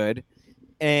good,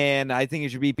 and I think it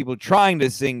should be people trying to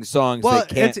sing songs they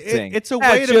can't sing. It's a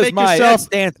way to make yourself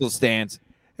stance.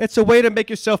 It's a way to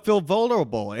make yourself feel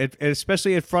vulnerable, and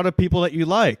especially in front of people that you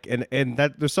like, and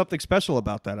that there's something special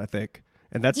about that, I think.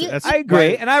 And that's I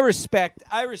agree, and I respect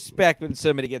when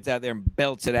somebody gets out there and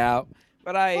belts it out.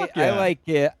 But I like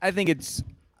it. I think it's,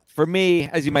 for me,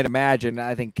 as you might imagine,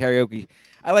 I think karaoke.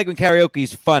 I like when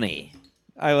karaoke's funny.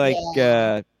 I like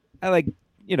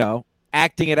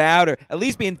acting it out, or at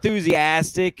least be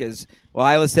enthusiastic. As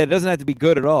Lila said, it doesn't have to be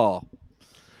good at all.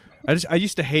 I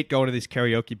used to hate going to these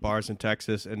karaoke bars in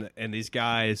Texas, and these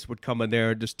guys would come in there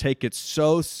and just take it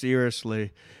so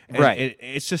seriously. And right.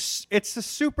 It's just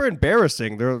super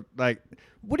embarrassing. They're like,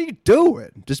 what are you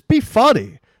doing? Just be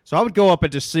funny. So I would go up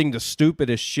and just sing the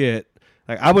stupidest shit.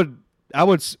 Like I would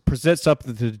present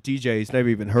something to the DJ he's never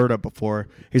even heard of before.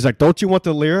 He's like, don't you want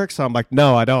the lyrics? I'm like,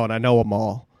 no, I don't. I know them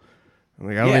all.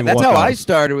 Like, that's how I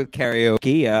started with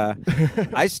karaoke.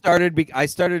 I started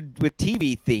with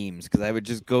TV themes because I would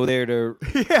just go there to,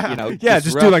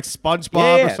 just do like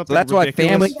SpongeBob or something. So that's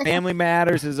ridiculous. why Family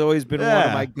Matters has always been one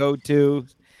of my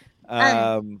go-tos.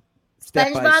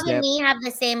 SpongeBob and me have the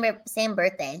same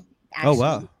birthday. Actually. Oh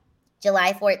wow!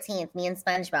 July 14th. Me and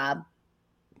SpongeBob.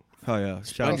 Oh yeah,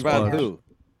 SpongeBob who?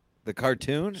 The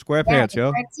cartoon? SquarePants,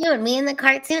 yo. Cartoon. Me and the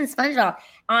cartoon SpongeBob.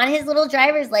 On his little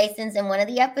driver's license in one of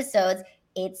the episodes,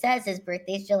 it says his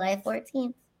birthday's July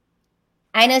 14th.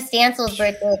 I know Stansel's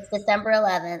birthday is December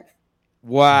 11th.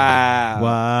 Wow.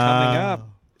 Coming up.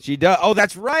 She does. Oh,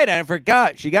 that's right. I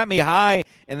forgot. She got me high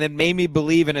and then made me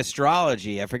believe in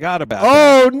astrology. I forgot about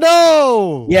that. Oh,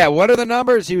 no. Yeah, what are the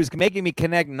numbers? He was making me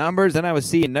connect numbers, and I was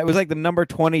seeing it was like the number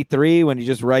 23 when he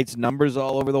just writes numbers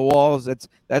all over the walls. That's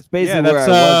basically where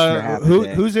I was.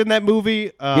 Who's in that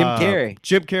movie? Jim Carrey.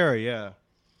 Jim Carrey, yeah.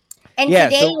 And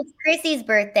today was Chrissy's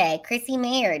birthday. Chrissy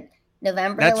Maynard.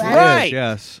 November That's 11th. right.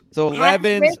 Yes. So Happy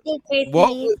 11s. birthday, Casey.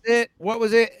 What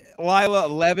was it, Lila?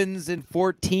 11s and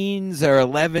 14s, or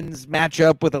 11s match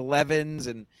up with 11s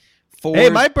and 4s? Hey,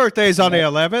 my birthday's on the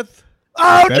 11th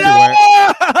Oh, February.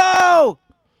 no!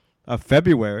 of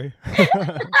February.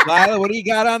 Lila, what do you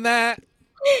got on that?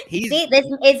 See, this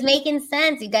is making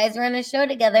sense. You guys run a show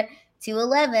together. 2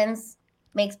 11s.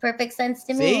 Makes perfect sense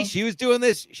to See, me. she was doing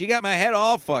this. She got my head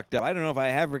all fucked up. I don't know if I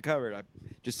have recovered. I'm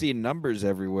just seeing numbers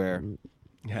everywhere.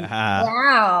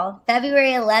 Wow.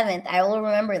 February 11th. I will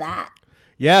remember that.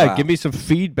 Yeah, Wow. give me some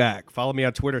feedback. Follow me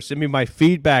on Twitter. Send me my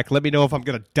feedback. Let me know if I'm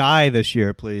gonna die this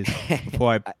year, please,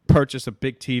 before I purchase a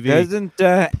big TV. Doesn't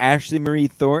Ashley Marie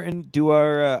Thornton do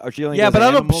our? Or she only Yeah, does but I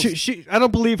don't. animals? I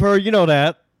don't believe her. You know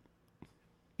that.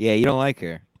 Yeah, you don't like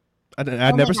her. I Oh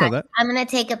my never said God. that. I'm going to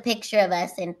take a picture of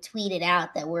us and tweet it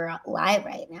out that we're live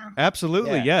right now.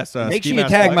 Absolutely, Yeah. yes. Make Ski sure you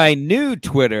Mask tag Live. my new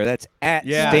Twitter. That's at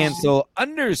Yeah.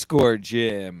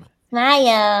 Stancil_Jim.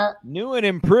 Smile. New and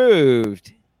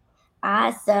improved.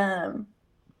 Awesome.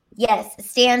 Yes,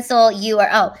 Stancil,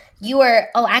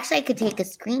 actually I could take a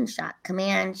screenshot.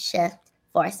 Command Shift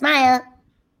for smile.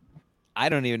 I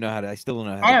don't even know how to. I still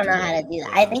don't know how. I to don't do know how to do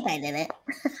that. I think I did it.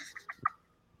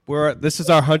 This is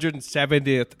our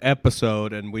 170th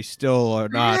episode, and we still are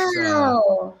not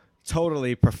Wow.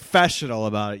 totally professional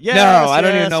about it. Yes, No, I don't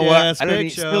even yes, know yes, what. I don't big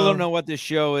even, still show. don't know what this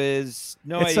show is.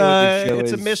 No It's idea what this show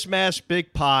it's is. a mishmash,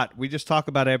 big pot. We just talk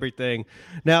about everything.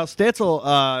 Now,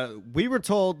 Stancil, we were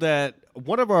told that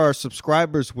one of our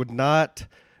subscribers would not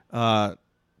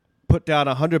put down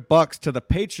 $100 to the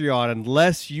Patreon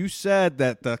unless you said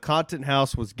that the Content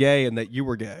House was gay and that you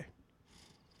were gay.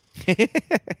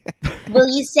 Will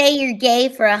you say you're gay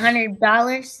for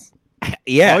 $100?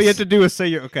 Yes. All you have to do is say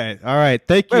you're okay. All right,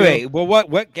 thank you. Wait. Well,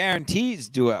 what guarantees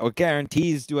do I? What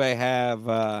guarantees do I have?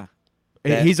 that-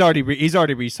 He's already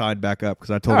re-signed back up because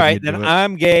I All told him right, he'd then do it.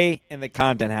 I'm gay, and the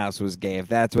Content House was gay. If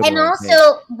that's what. And it was,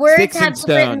 also, words Sticks and have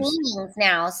different stones. meanings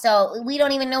now, so we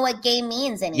don't even know what gay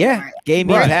means anymore. yeah, gay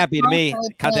means Right. happy to me.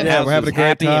 Constantly Content playing. House we're having was a great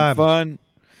happy time. and fun.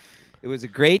 It was a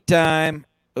great time.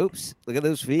 Oops, look at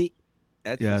those feet.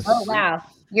 That's Yes. Oh wow,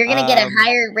 you're gonna get a Um,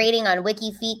 higher rating on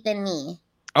WikiFeet than me.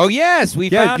 Oh yes, we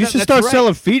Yeah, found you out- should that's start right.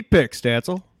 selling feet pics,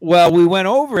 Stancil. Well, we went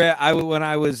over it. When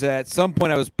I was at some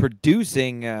point, I was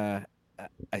producing.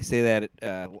 I say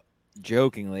that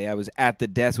jokingly. I was at the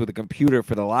desk with a computer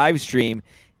for the live stream,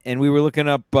 and we were looking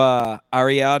up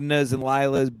Ariadna's and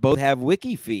Lila's both have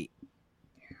wiki feet.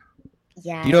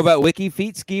 Yeah. Do you know about wiki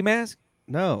feet, Ski Mask?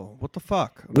 No, what the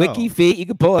fuck? No. Wiki feet. You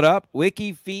can pull it up.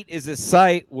 Wiki feet is a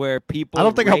site where people. I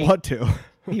don't think I rate- want to.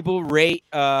 People rate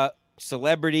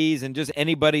celebrities and just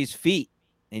anybody's feet,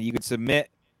 and you can submit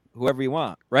whoever you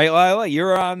want. Right, Lila?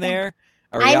 You're on there.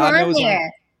 I'm Ariadna on was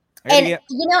there. I gotta And get-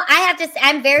 I have to say,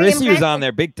 I'm very Chrissy impressed. was on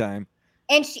there big time.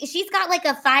 And she's got like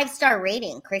a 5-star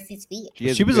rating, Chrissy's feet.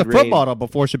 has She was a good foot rating. model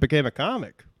before she became a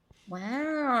comic.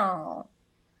 Wow.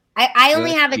 I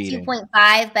only Good have a cheating.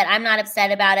 2.5, but I'm not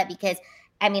upset about it because,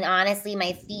 I mean, honestly,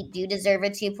 my feet do deserve a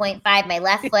 2.5. My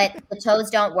left foot, the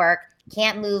toes don't work.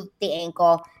 Can't move the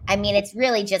ankle. I mean, it's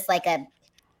really just like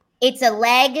it's a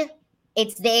leg.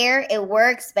 It's there. It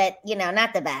works, but,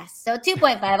 not the best. So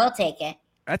 2.5, I'll take it.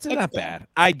 That's It's not good. bad.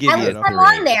 I give At you least a I'm three.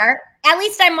 on there. At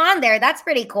least I'm on there. That's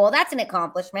pretty cool. That's an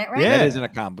accomplishment, right? Yeah. That is an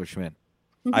accomplishment.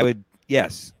 I would,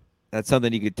 yes. That's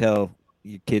something you could tell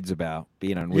your kids about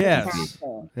being on Wiki Yes. Feet.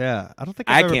 Exactly. Yeah, I don't think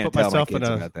I I've ever can't put tell my myself kids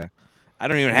in a. about that. I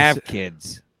don't even have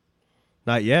kids.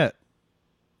 Not yet.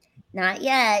 Not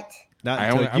yet. Not I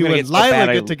until only- I'm you gonna and get so fat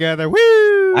Lila I- get together.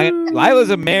 Woo! Lila's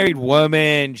a married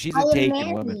woman. She's I a am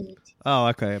taken woman. married. Oh,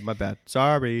 okay. My bad.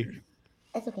 Sorry.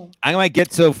 That's okay. I might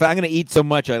get so fat. I'm going to eat so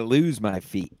much I lose my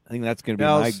feet. I think that's going to be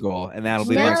Now, my goal, and that'll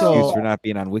be No. my excuse for not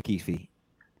being on Wiki Feet.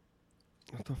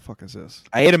 What the fuck is this?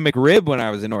 I ate a McRib when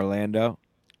I was in Orlando.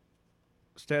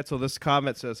 Stancil, this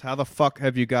comment says, "How the fuck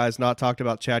have you guys not talked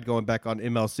about Chad going back on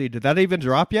MLC? Did that even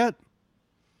drop yet?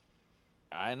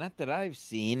 Not that I've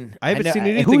seen. I haven't know- seen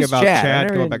anything who's about Chad? I Chad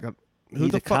never going even- back on. Who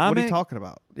He's the a fuck? What are you comic? talking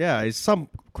about? Yeah, he's some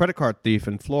credit card thief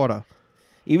in Florida.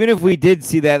 Even if we did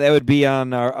see that, that would be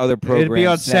on our other program. It'd be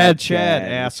on Sad Chad, which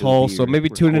would asshole. be So maybe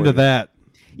tune into recorded. that.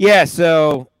 Yeah.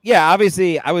 So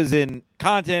obviously I was in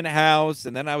Content House,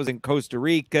 and then I was in Costa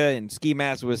Rica, and Ski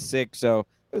Mask was sick, so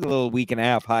it was a little week and a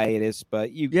half hiatus.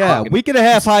 But Yeah, fucking- week and a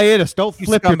half hiatus. Don't you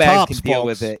flip your scumbags tops, can deal folks.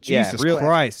 with it. Yeah, Jesus real-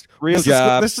 Christ. real this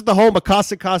job. This is the home of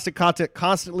constant content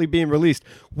constantly being released.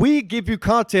 We give you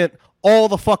content all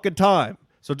the fucking time.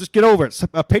 So just get over it.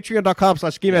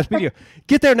 Patreon.com/SkiMaskMedia.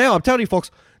 Get there now. I'm telling you,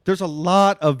 folks, there's a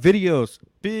lot of videos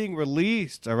being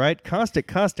released, all right? Constant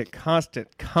content.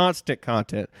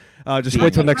 Just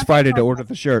wait till next Friday to order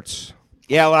the shirts.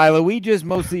 Yeah, Lila, we just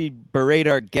mostly berate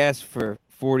our guests for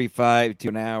 45 to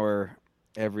an hour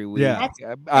every week. Yeah.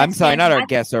 I'm That's sorry, not our fantastic.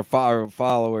 guests, our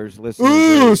followers, listeners.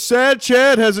 Ooh, Sad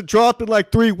Chad hasn't dropped in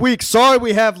like 3 weeks. Sorry,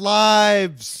 we have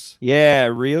lives. Yeah,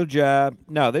 real job.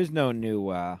 No, there's no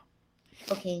new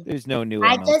Okay. there's no new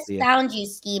I just MLC. found you,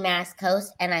 Ski Mask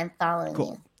Coast, and I'm following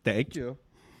Cool. you. Thank you.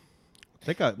 I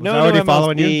think I was No I already new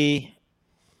following you. MLC.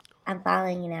 I'm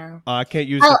following you now. I can't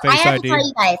use Oh, the I Face have ID. to tell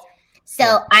you guys.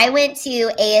 So I went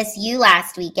to ASU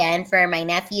last weekend for my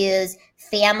nephew's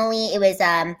family. It was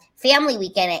family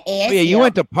weekend at ASU. Oh, yeah, you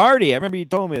went to party. I remember you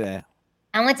told me that.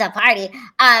 I went to a party.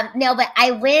 No, but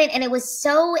I went and it was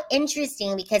so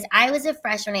interesting because I was a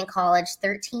freshman in college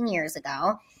 13 years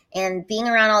ago, and being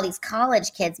around all these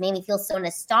college kids made me feel so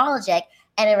nostalgic.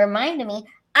 And it reminded me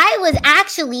I was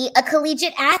actually a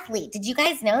collegiate athlete. Did you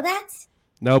guys know that?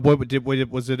 No,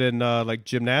 was it in like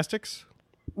gymnastics?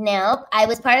 Nope. I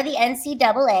was part of the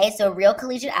NCAA, so a real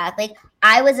collegiate athlete.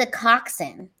 I was a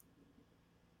coxswain.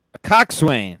 A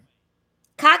coxswain.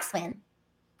 Coxswain.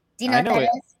 Do you know I what know that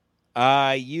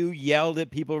it. is? You yelled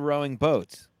at people rowing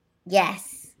boats.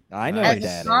 Yes. I know I what was a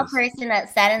that small is. person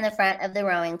that sat in the front of the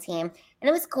rowing team, and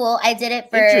it was cool. I did it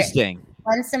for Interesting.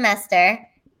 one semester,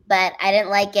 but I didn't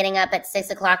like getting up at 6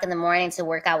 o'clock in the morning to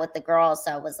work out with the girls,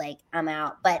 so I was like, I'm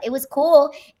out. But it was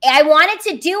cool. I wanted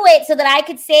to do it so that I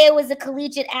could say I was a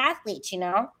collegiate athlete, you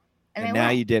know? And I now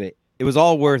went. you did it. It was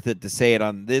all worth it to say it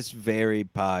on this very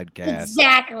podcast.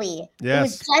 Exactly. Yes. It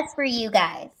was just for you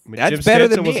guys. I mean, That's Jim better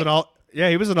than Stenson me.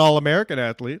 he was an All-American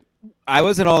athlete. I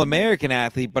was an All-American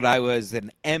athlete, but I was an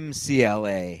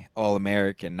MCLA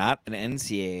All-American, not an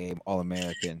NCAA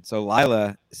All-American. So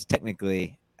Lila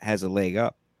technically has a leg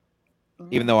up,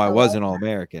 even though I was an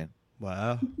All-American.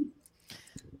 Wow.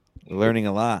 We're learning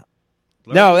a lot.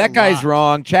 No, that guy's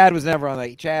wrong. Chad was never on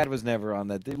that. Chad was never on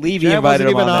that. Levy Chad invited wasn't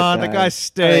him even on on. that The time. guy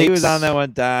stinks. He was on that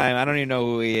one time. I don't even know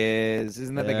who he is.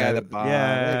 Isn't that the guy that bombed?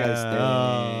 That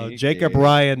guy stinks. Jacob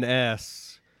Ryan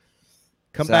S.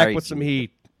 Come Sorry, back with some Jacob.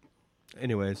 heat.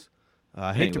 Anyways,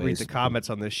 I hate to read Anyways. the comments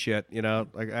on this shit. You know,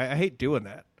 like I hate doing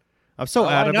that. I'm so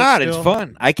Why out of not? it. It's still.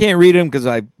 fun. I can't read them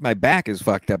because my back is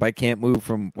fucked up. I can't move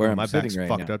from where My I'm back's sitting right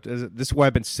fucked now. up. This is why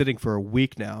I've been sitting for a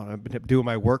week now. I've been doing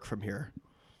my work from here.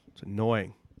 It's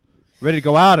annoying. Ready to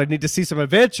go out. I need to see some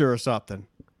adventure or something.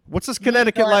 What's this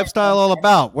Connecticut go on lifestyle all adventure.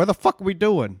 about? Where the fuck are we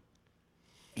doing?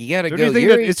 You gotta Is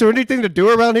go. there anything to do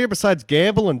around here besides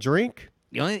gamble and drink?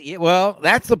 Well,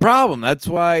 that's the problem. That's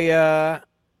why.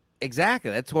 Exactly.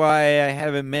 That's why I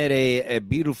haven't met a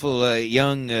beautiful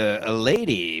young a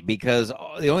lady, because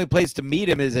the only place to meet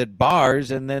him is at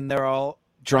bars, and then they're all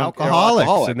drunk. They're all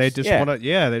Alcoholics, and they just Yeah. want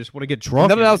to. They just want to get drunk.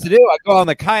 Nothing else to do. I go on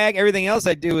the kayak. Everything else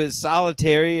I do is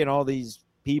solitary, and all these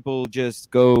people just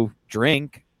go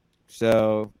drink.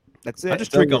 So that's it. I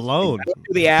just drink So alone. I don't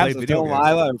do the Play apps. I video tell games.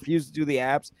 Lila I refuse to do the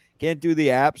apps. Can't do the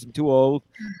apps. I'm too old.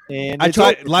 And I it's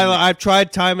tried, over. Lila. I've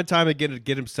tried time and time again to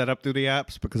get him set up through the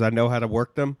apps because I know how to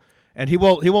work them, and he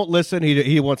won't. He won't listen.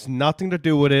 He wants nothing to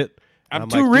do with it. I'm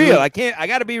And too like, real. dude, I can't. I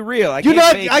got to be real. I You're can't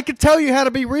not. fake I can tell you how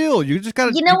to be real. You just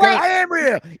gotta. You know what? I am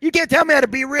real. You can't tell me how to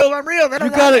be real. I'm real.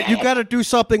 You gotta do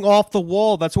something off the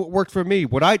wall. That's what worked for me.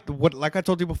 What like I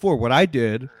told you before, what I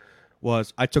did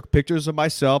was I took pictures of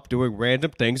myself doing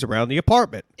random things around the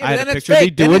apartment. Yeah, I but had a then it's picture of me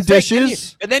fake. Then doing it's fake. Then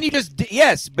dishes. and then you just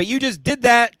yes, but you just did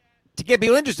that to get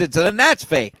people interested. So then that's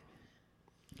fake.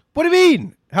 What do you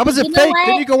mean? How is it You know fake?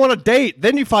 Then what? you go on a date.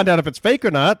 Then you find out if it's fake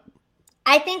or not.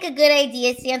 I think a good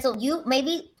idea, Stancil, you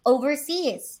maybe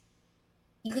overseas.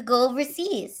 You could go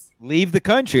overseas. Leave the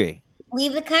country.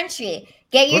 Leave the country.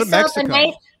 Get Go to yourself a Mexico.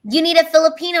 nice. You need a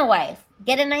Filipino wife.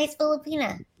 Get a nice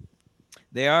Filipina.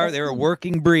 They're a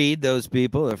working breed. Those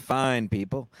people are fine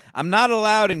people. I'm not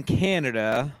allowed in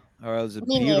Canada, or there's a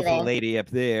Me beautiful neither. lady up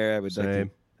there. I would like to,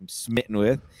 Same. I'm smitten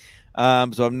with.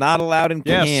 So I'm not allowed in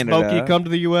Yeah, Canada. Smokey, come to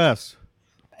the U.S.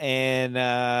 And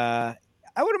I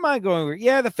wouldn't mind going.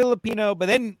 Yeah, the Filipino, but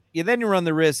then you run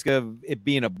the risk of it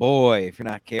being a boy if you're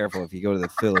not careful. If you go to the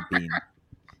Philippines,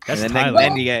 That's and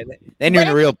Thailand. then you're in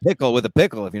a real pickle with a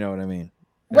pickle, if you know what I mean.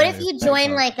 What Yeah, if you thank join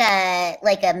God.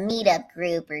 like a meetup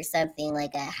group or something,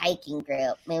 like a hiking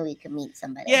group? Maybe we could meet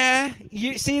somebody. Yeah,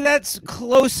 you see, that's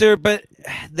closer, but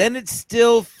then it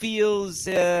still feels.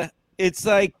 It's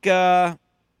like.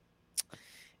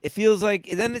 It feels like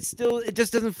then it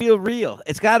just doesn't feel real.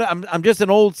 It's got. I'm just an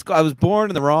old school. I was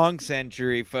born in the wrong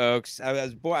century, folks. I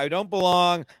was born. I don't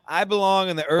belong. I belong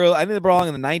in the early. I didn't belong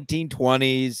in the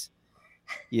 1920s.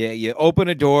 Yeah, you open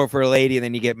a door for a lady and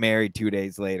then you get married 2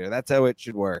 days later. That's how it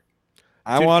should work.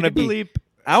 I Dude, want to can you be. believe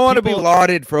I want to be People-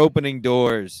 lauded for opening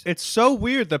doors. It's so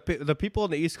weird that the people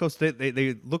on the East Coast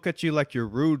they look at you like you're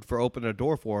rude for opening a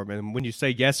door for them, and when you say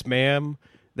yes, ma'am,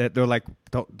 that they're like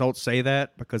don't say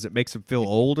that because it makes them feel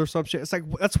old or some shit. It's like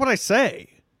that's what I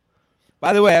say.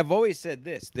 By the way, I've always said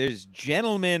this. There's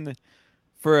gentlemen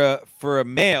for a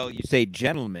male. You say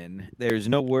gentleman. There's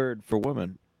no word for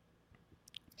woman.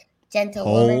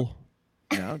 Gentlewoman. Hole.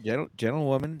 No,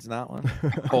 gentlewoman's not one.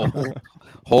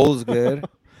 Hole's good.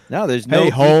 No, there's no Hey,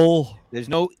 hole. There's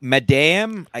no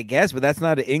madame, I guess, but that's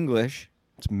not English.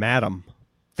 It's madam.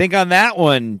 Think on that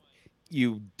one,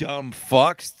 you dumb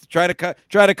fucks. Try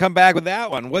to come back with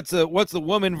that one. What's the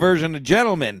woman version of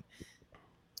gentleman?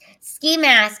 Ski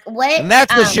Mask. What? And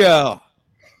that's the show.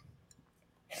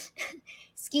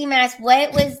 Ski Mask.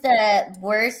 What was the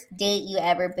worst date you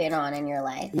ever been on in your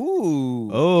life? Ooh.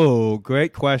 Oh,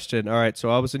 great question. All right, so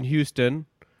I was in Houston.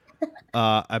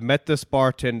 I met this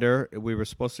bartender. We were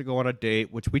supposed to go on a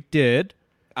date, which we did.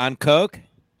 On coke?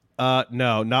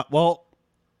 No, not well.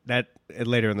 That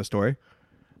later in the story.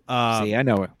 See, I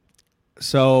know it.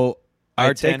 So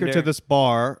I take her Bartender. to this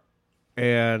bar,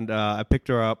 and I picked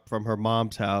her up from her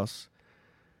mom's house,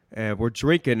 and we're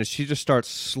drinking, and she just starts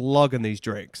slugging these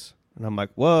drinks. And I'm like,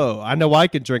 whoa, I know I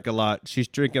can drink a lot. She's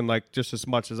drinking like just as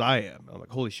much as I am. I'm like,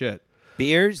 holy shit.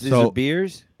 Beers? These So- are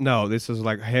beers? No, this is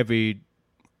like heavy,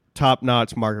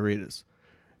 top-notch margaritas.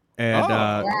 And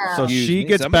wow. so Excuse she me,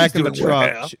 gets somebody's back in the doing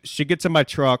truck. well. She gets in my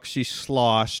truck. She's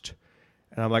sloshed.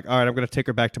 And I'm like, all right, I'm going to take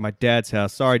her back to my dad's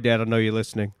house. Sorry, Dad, I know you're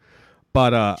listening.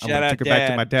 But I'm Shout going to out, take her back to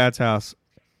Dad. my dad's house.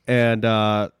 And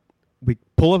we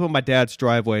pull up on my dad's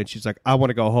driveway, and she's like, I want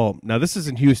to go home. Now, this is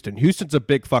in Houston. Houston's a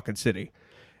big fucking city.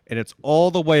 And it's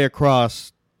all the way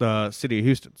across the city of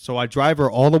Houston. So I drive her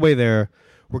all the way there.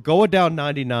 We're going down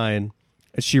 99,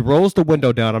 and she rolls the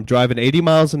window down. I'm driving 80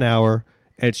 miles an hour,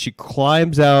 and she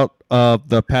climbs out of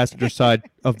the passenger side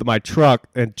of my truck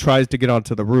and tries to get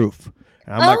onto the roof.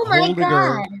 And I'm Oh like my holding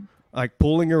her, God. like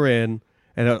pulling her in,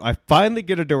 and I finally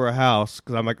get her to her house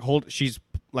because I'm like, she's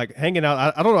like hanging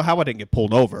out. I don't know how I didn't get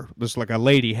pulled over. There's like a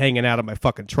lady hanging out of my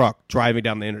fucking truck driving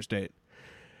down the interstate.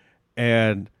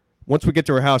 And once we get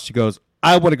to her house, she goes,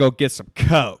 I want to go get some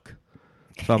coke.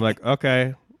 So I'm like,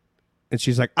 okay. And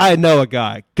she's like, I know a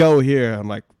guy. Go here. I'm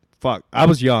like, fuck. I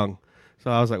was young.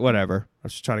 So I was like, whatever. I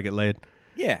was just trying to get laid.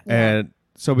 Yeah. And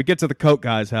so we get to the coke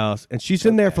guy's house, and she's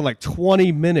in there for like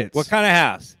 20 minutes. What kind of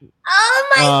house?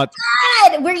 Oh my Uh,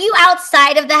 God. Were you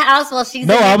outside of the house while she's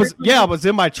No, in I there? was. Yeah, I was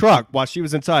in my truck while she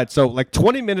was inside. So like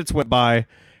 20 minutes went by,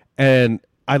 and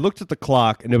I looked at the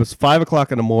clock, and it was 5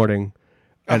 o'clock in the morning.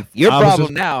 And Your I was problem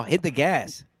just- now. Hit the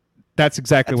gas. That's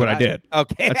exactly That's what I did.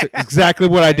 Okay. That's exactly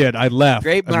what I did. I left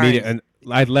Great minds. immediately, and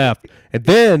I left. And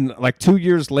then like 2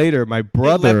 years later, my You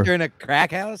brother. left her in a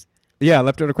crack house? Yeah, I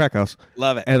left her in a crack house.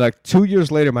 Love it. And like 2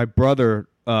 years later, my brother,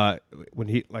 when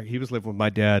he was living with my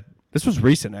dad. This was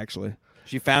recent, actually.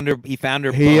 He found her He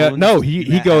bones he in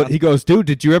that goes house? he goes, dude,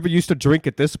 did you ever used to drink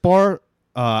at this bar?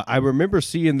 I remember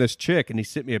seeing this chick, and he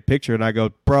sent me a picture, and I go,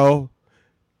 bro,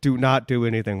 do not do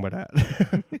anything with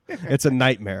that. It's a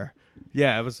nightmare.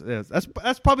 Yeah, it was.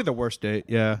 That's probably the worst date.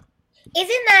 Yeah.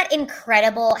 Isn't that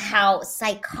incredible how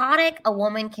psychotic a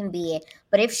woman can be?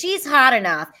 But if she's hot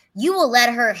enough, you will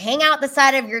let her hang out the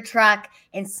side of your truck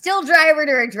and still drive her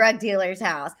to a drug dealer's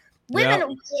house.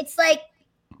 Women, it's like,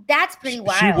 that's pretty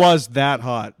wild. She was that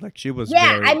hot. Like she was.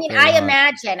 Yeah, very, I mean, very I hot.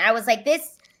 imagine. I was like,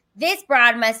 this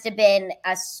broad must have been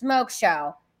a smoke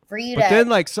show for you But to. then,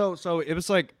 like, so it was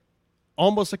like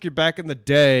almost like you're back in the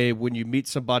day when you meet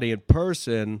somebody in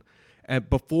person. And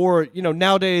before,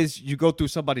 nowadays you go through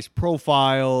somebody's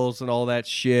profiles and all that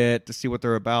shit to see what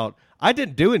they're about. I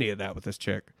didn't do any of that with this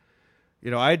chick.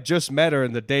 I had just met her,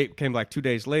 and the date came like 2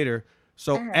 days later.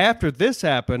 So after this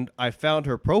happened, I found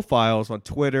her profiles on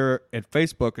Twitter and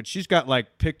Facebook, and she's got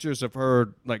like pictures of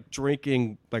her like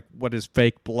drinking like what is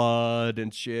fake blood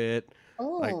and shit.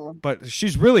 Like, Ooh, but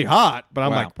she's really hot. But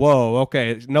I'm Wow. like, whoa,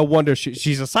 okay, no wonder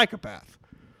she's a psychopath.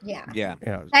 yeah. Yeah.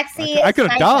 Sexy. I could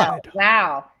have psycho. died.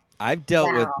 Wow. I've dealt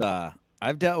Wow.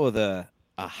 with a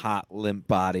hot limp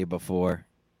body before.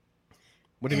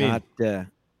 What do you mean? Not,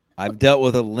 I've dealt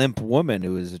with a limp woman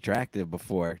who was attractive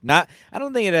before. I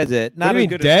don't think it has a What not do you a mean,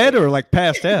 good dead or like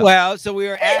passed out? Well, so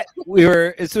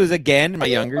this was again in my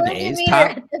younger What do you days. mean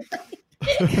Top, her-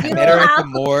 I met her at the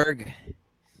morgue.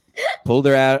 Pulled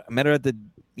her out. I met her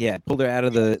pulled her out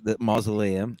of the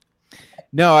mausoleum.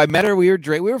 No, I met her. We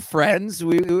were friends.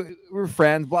 We were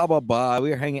friends. Blah blah blah. We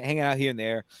were hanging out here and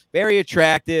there. Very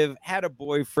attractive. Had a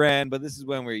boyfriend, but this is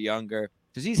when we were younger.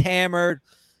 Because he's hammered,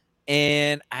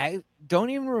 and I don't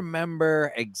even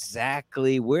remember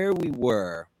exactly where we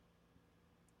were,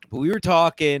 but we were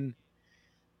talking,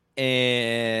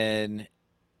 and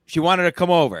she wanted to come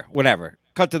over. Whatever.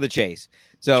 Cut to the chase.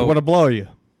 So I want to blow you.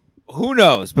 who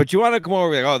knows? But you want to come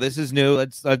over. Like, oh, this is new.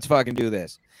 Let's fucking do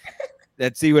this.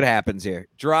 Let's see what happens here.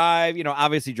 Drive.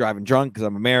 Obviously driving drunk because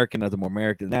I'm American. Nothing more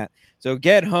American than that. So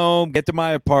get home. Get to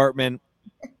my apartment.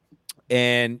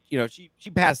 And she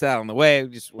passed out on the way,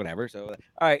 just whatever. So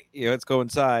all right, let's go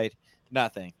inside.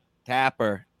 Nothing. Tap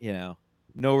her,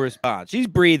 no response. She's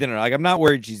breathing her. Like I'm not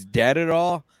worried she's dead at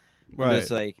all. Right. I'm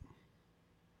just like,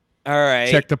 all right.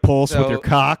 Check the pulse with your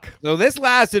cock. So this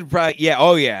lasted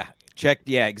probably checked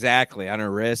exactly on her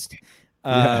wrist.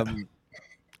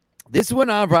 This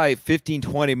went on probably 15,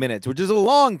 20 minutes, which is a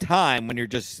long time when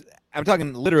I'm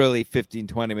talking literally 15,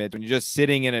 20 minutes when you're just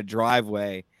sitting in a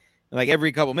driveway. And like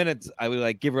every couple minutes, I would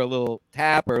like give her a little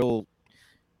tap or a little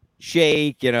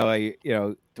shake, to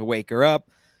wake her up.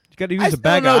 You got to use a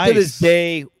bag of ice. To this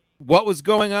day what was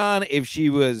going on, if she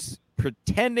was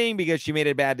pretending because she made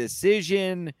a bad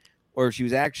decision or if she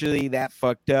was actually that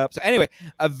fucked up. So anyway,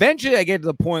 eventually I get to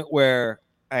the point where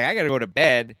I got to go to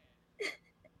bed.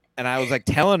 And I was like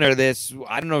telling her this.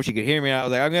 I don't know if she could hear me. I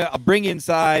was like, I'll bring you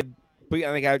inside. I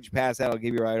think I would pass out. I'll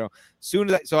give you a ride home.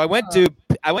 So I went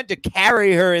to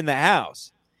carry her in the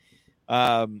house.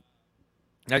 And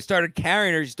I started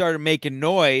carrying her. She started making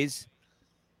noise.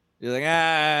 You're like,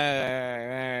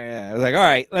 I was like, all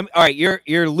right,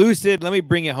 you're lucid. Let me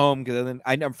bring you home because then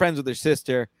I'm friends with her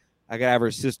sister. I gotta have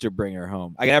her sister bring her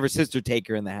home. I gotta have her sister take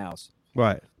her in the house.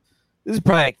 Right. This is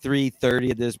probably like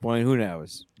 3:30 at this point. Who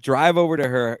knows? Drive over to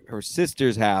her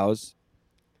sister's house.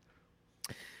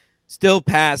 Still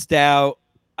passed out.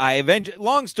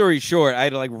 Long story short, I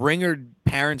had to like ring her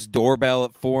parents' doorbell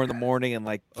at 4 a.m. and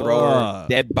like throw her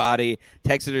dead body.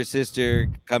 Texted her sister,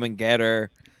 come and get her.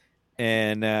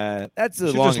 And that's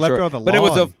the long and short. But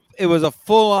it was a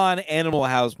full-on Animal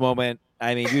House moment.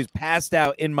 I mean, she was passed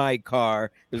out in my car.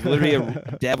 There's literally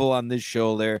a devil on this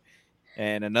shoulder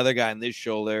and another guy on this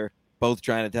shoulder, both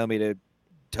trying to tell me to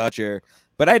touch her.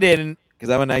 But I didn't because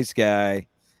I'm a nice guy,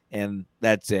 and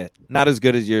that's it. Not as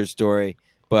good as your story,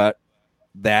 but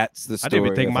that's the story. I didn't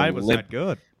even think mine was that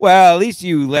good. Well, at least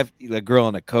you left the girl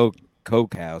in a coke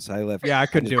house. I left. Yeah, I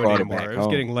couldn't do it anymore. It was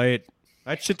getting late.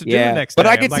 I had shit to do the next day. But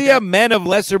I could see how men of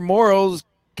lesser morals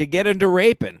could get into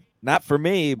raping. Not for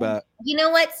me, but you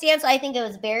know what, Stan? So I think it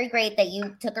was very great that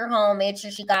you took her home, made sure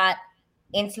she got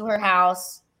into her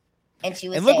house, and she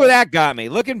was. And look where that got me.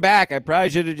 Looking back, I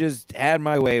probably should have just had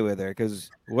my way with her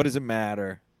because what does it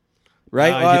matter,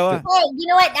 right, Lila? Hey, you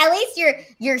know what? At least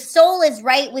your soul is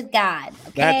right with God.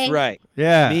 Okay? That's right.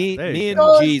 Yeah, me and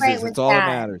Jesus. Right, it's all that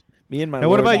matters. Me and my. Now,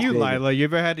 what about you, Lila? You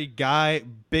ever had any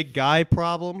big guy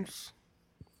problems?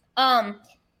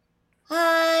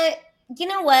 You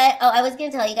know what? Oh, I was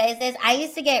going to tell you guys this. I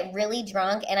used to get really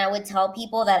drunk, and I would tell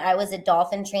people that I was a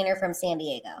dolphin trainer from San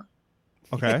Diego.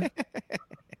 Okay.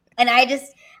 And I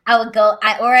would go,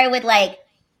 I would like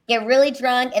get really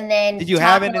drunk, and then. Did you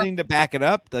have anything to back it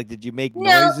up? Like, did you make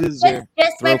noises or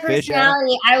just my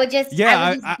personality? I would just.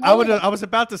 Yeah, I was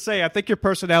about to say. I think your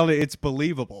personality, it's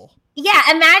believable. Yeah,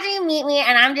 imagine you meet me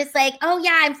and I'm just like, oh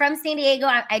yeah, I'm from San Diego.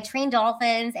 I train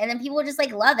dolphins, and then people would just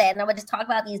like love it, and I would just talk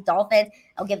about these dolphins.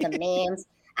 I'll give them names.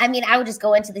 I mean, I would just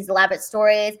go into these elaborate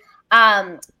stories.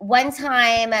 One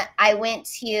time I went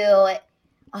to,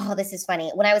 this is funny.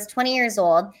 When I was 20 years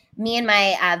old, me and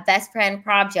my best friend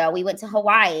Prabjo, we went to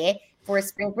Hawaii for a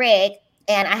spring break,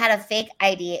 and I had a fake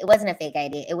ID. It wasn't a fake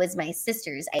ID. It was my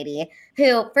sister's ID.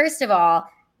 Who, first of all,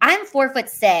 I'm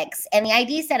 4'6", and the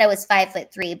ID said I was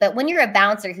 5'3". But when you're a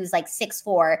bouncer who's like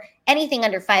 6'4", anything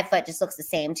under 5 foot just looks the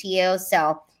same to you.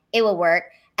 So it will work.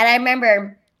 And I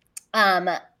remember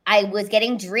I was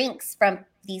getting drinks from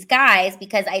these guys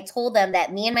because I told them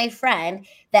that me and my friend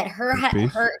that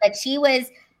that she was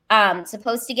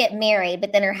supposed to get married,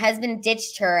 but then her husband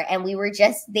ditched her, and we were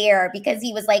just there because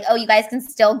he was like, "Oh, you guys can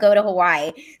still go to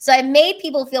Hawaii." So I made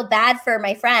people feel bad for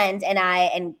my friend,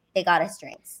 and they got us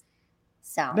drinks.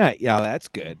 So yeah, that's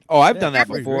good. Oh, I've done that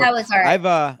before. That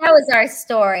was our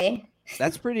story.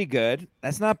 That's pretty good.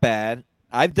 That's not bad.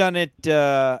 I've done it.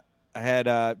 I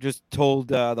had just told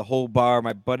the whole bar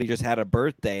my buddy just had a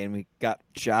birthday, and we got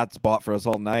shots bought for us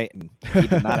all night, and he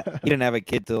didn't have a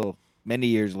kid till many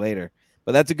years later.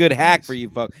 But that's a good hack for you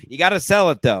folks. You got to sell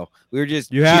it though. We were just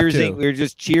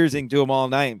cheersing to him all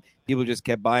night. People just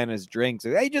kept buying us drinks.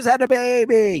 They just had a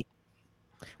baby.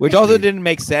 Which also didn't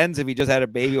make sense if he just had a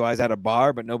baby while I was at a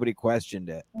bar, but nobody questioned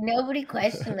it. Nobody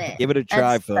questioned it. Give it a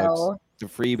try, folks. It's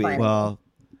a freebie. Funny. Well,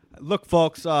 look,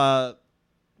 folks, we're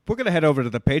going to head over to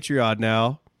the Patreon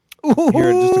now. Here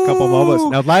in just a couple moments.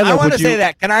 Now, Lila, I want to say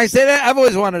that. Can I say that? I've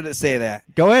always wanted to say that.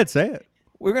 Go ahead, say it.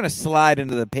 We're gonna slide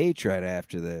into the page right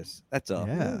after this. That's all.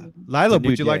 Yeah. Ooh. Lila, It's a new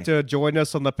would you like day. to join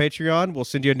us on the Patreon? We'll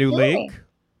send you a new Sure. link.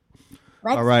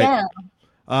 Let's All right. go.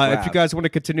 If Wow. you guys want to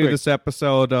continue Quick. this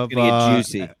episode of It's gonna get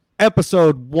juicy.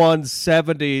 episode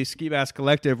 170 Ski Mask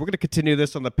Collective, we're going to continue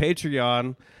this on the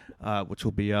Patreon, which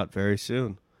will be out very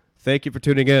soon. Thank you for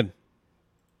tuning in.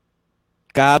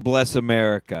 God bless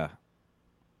America.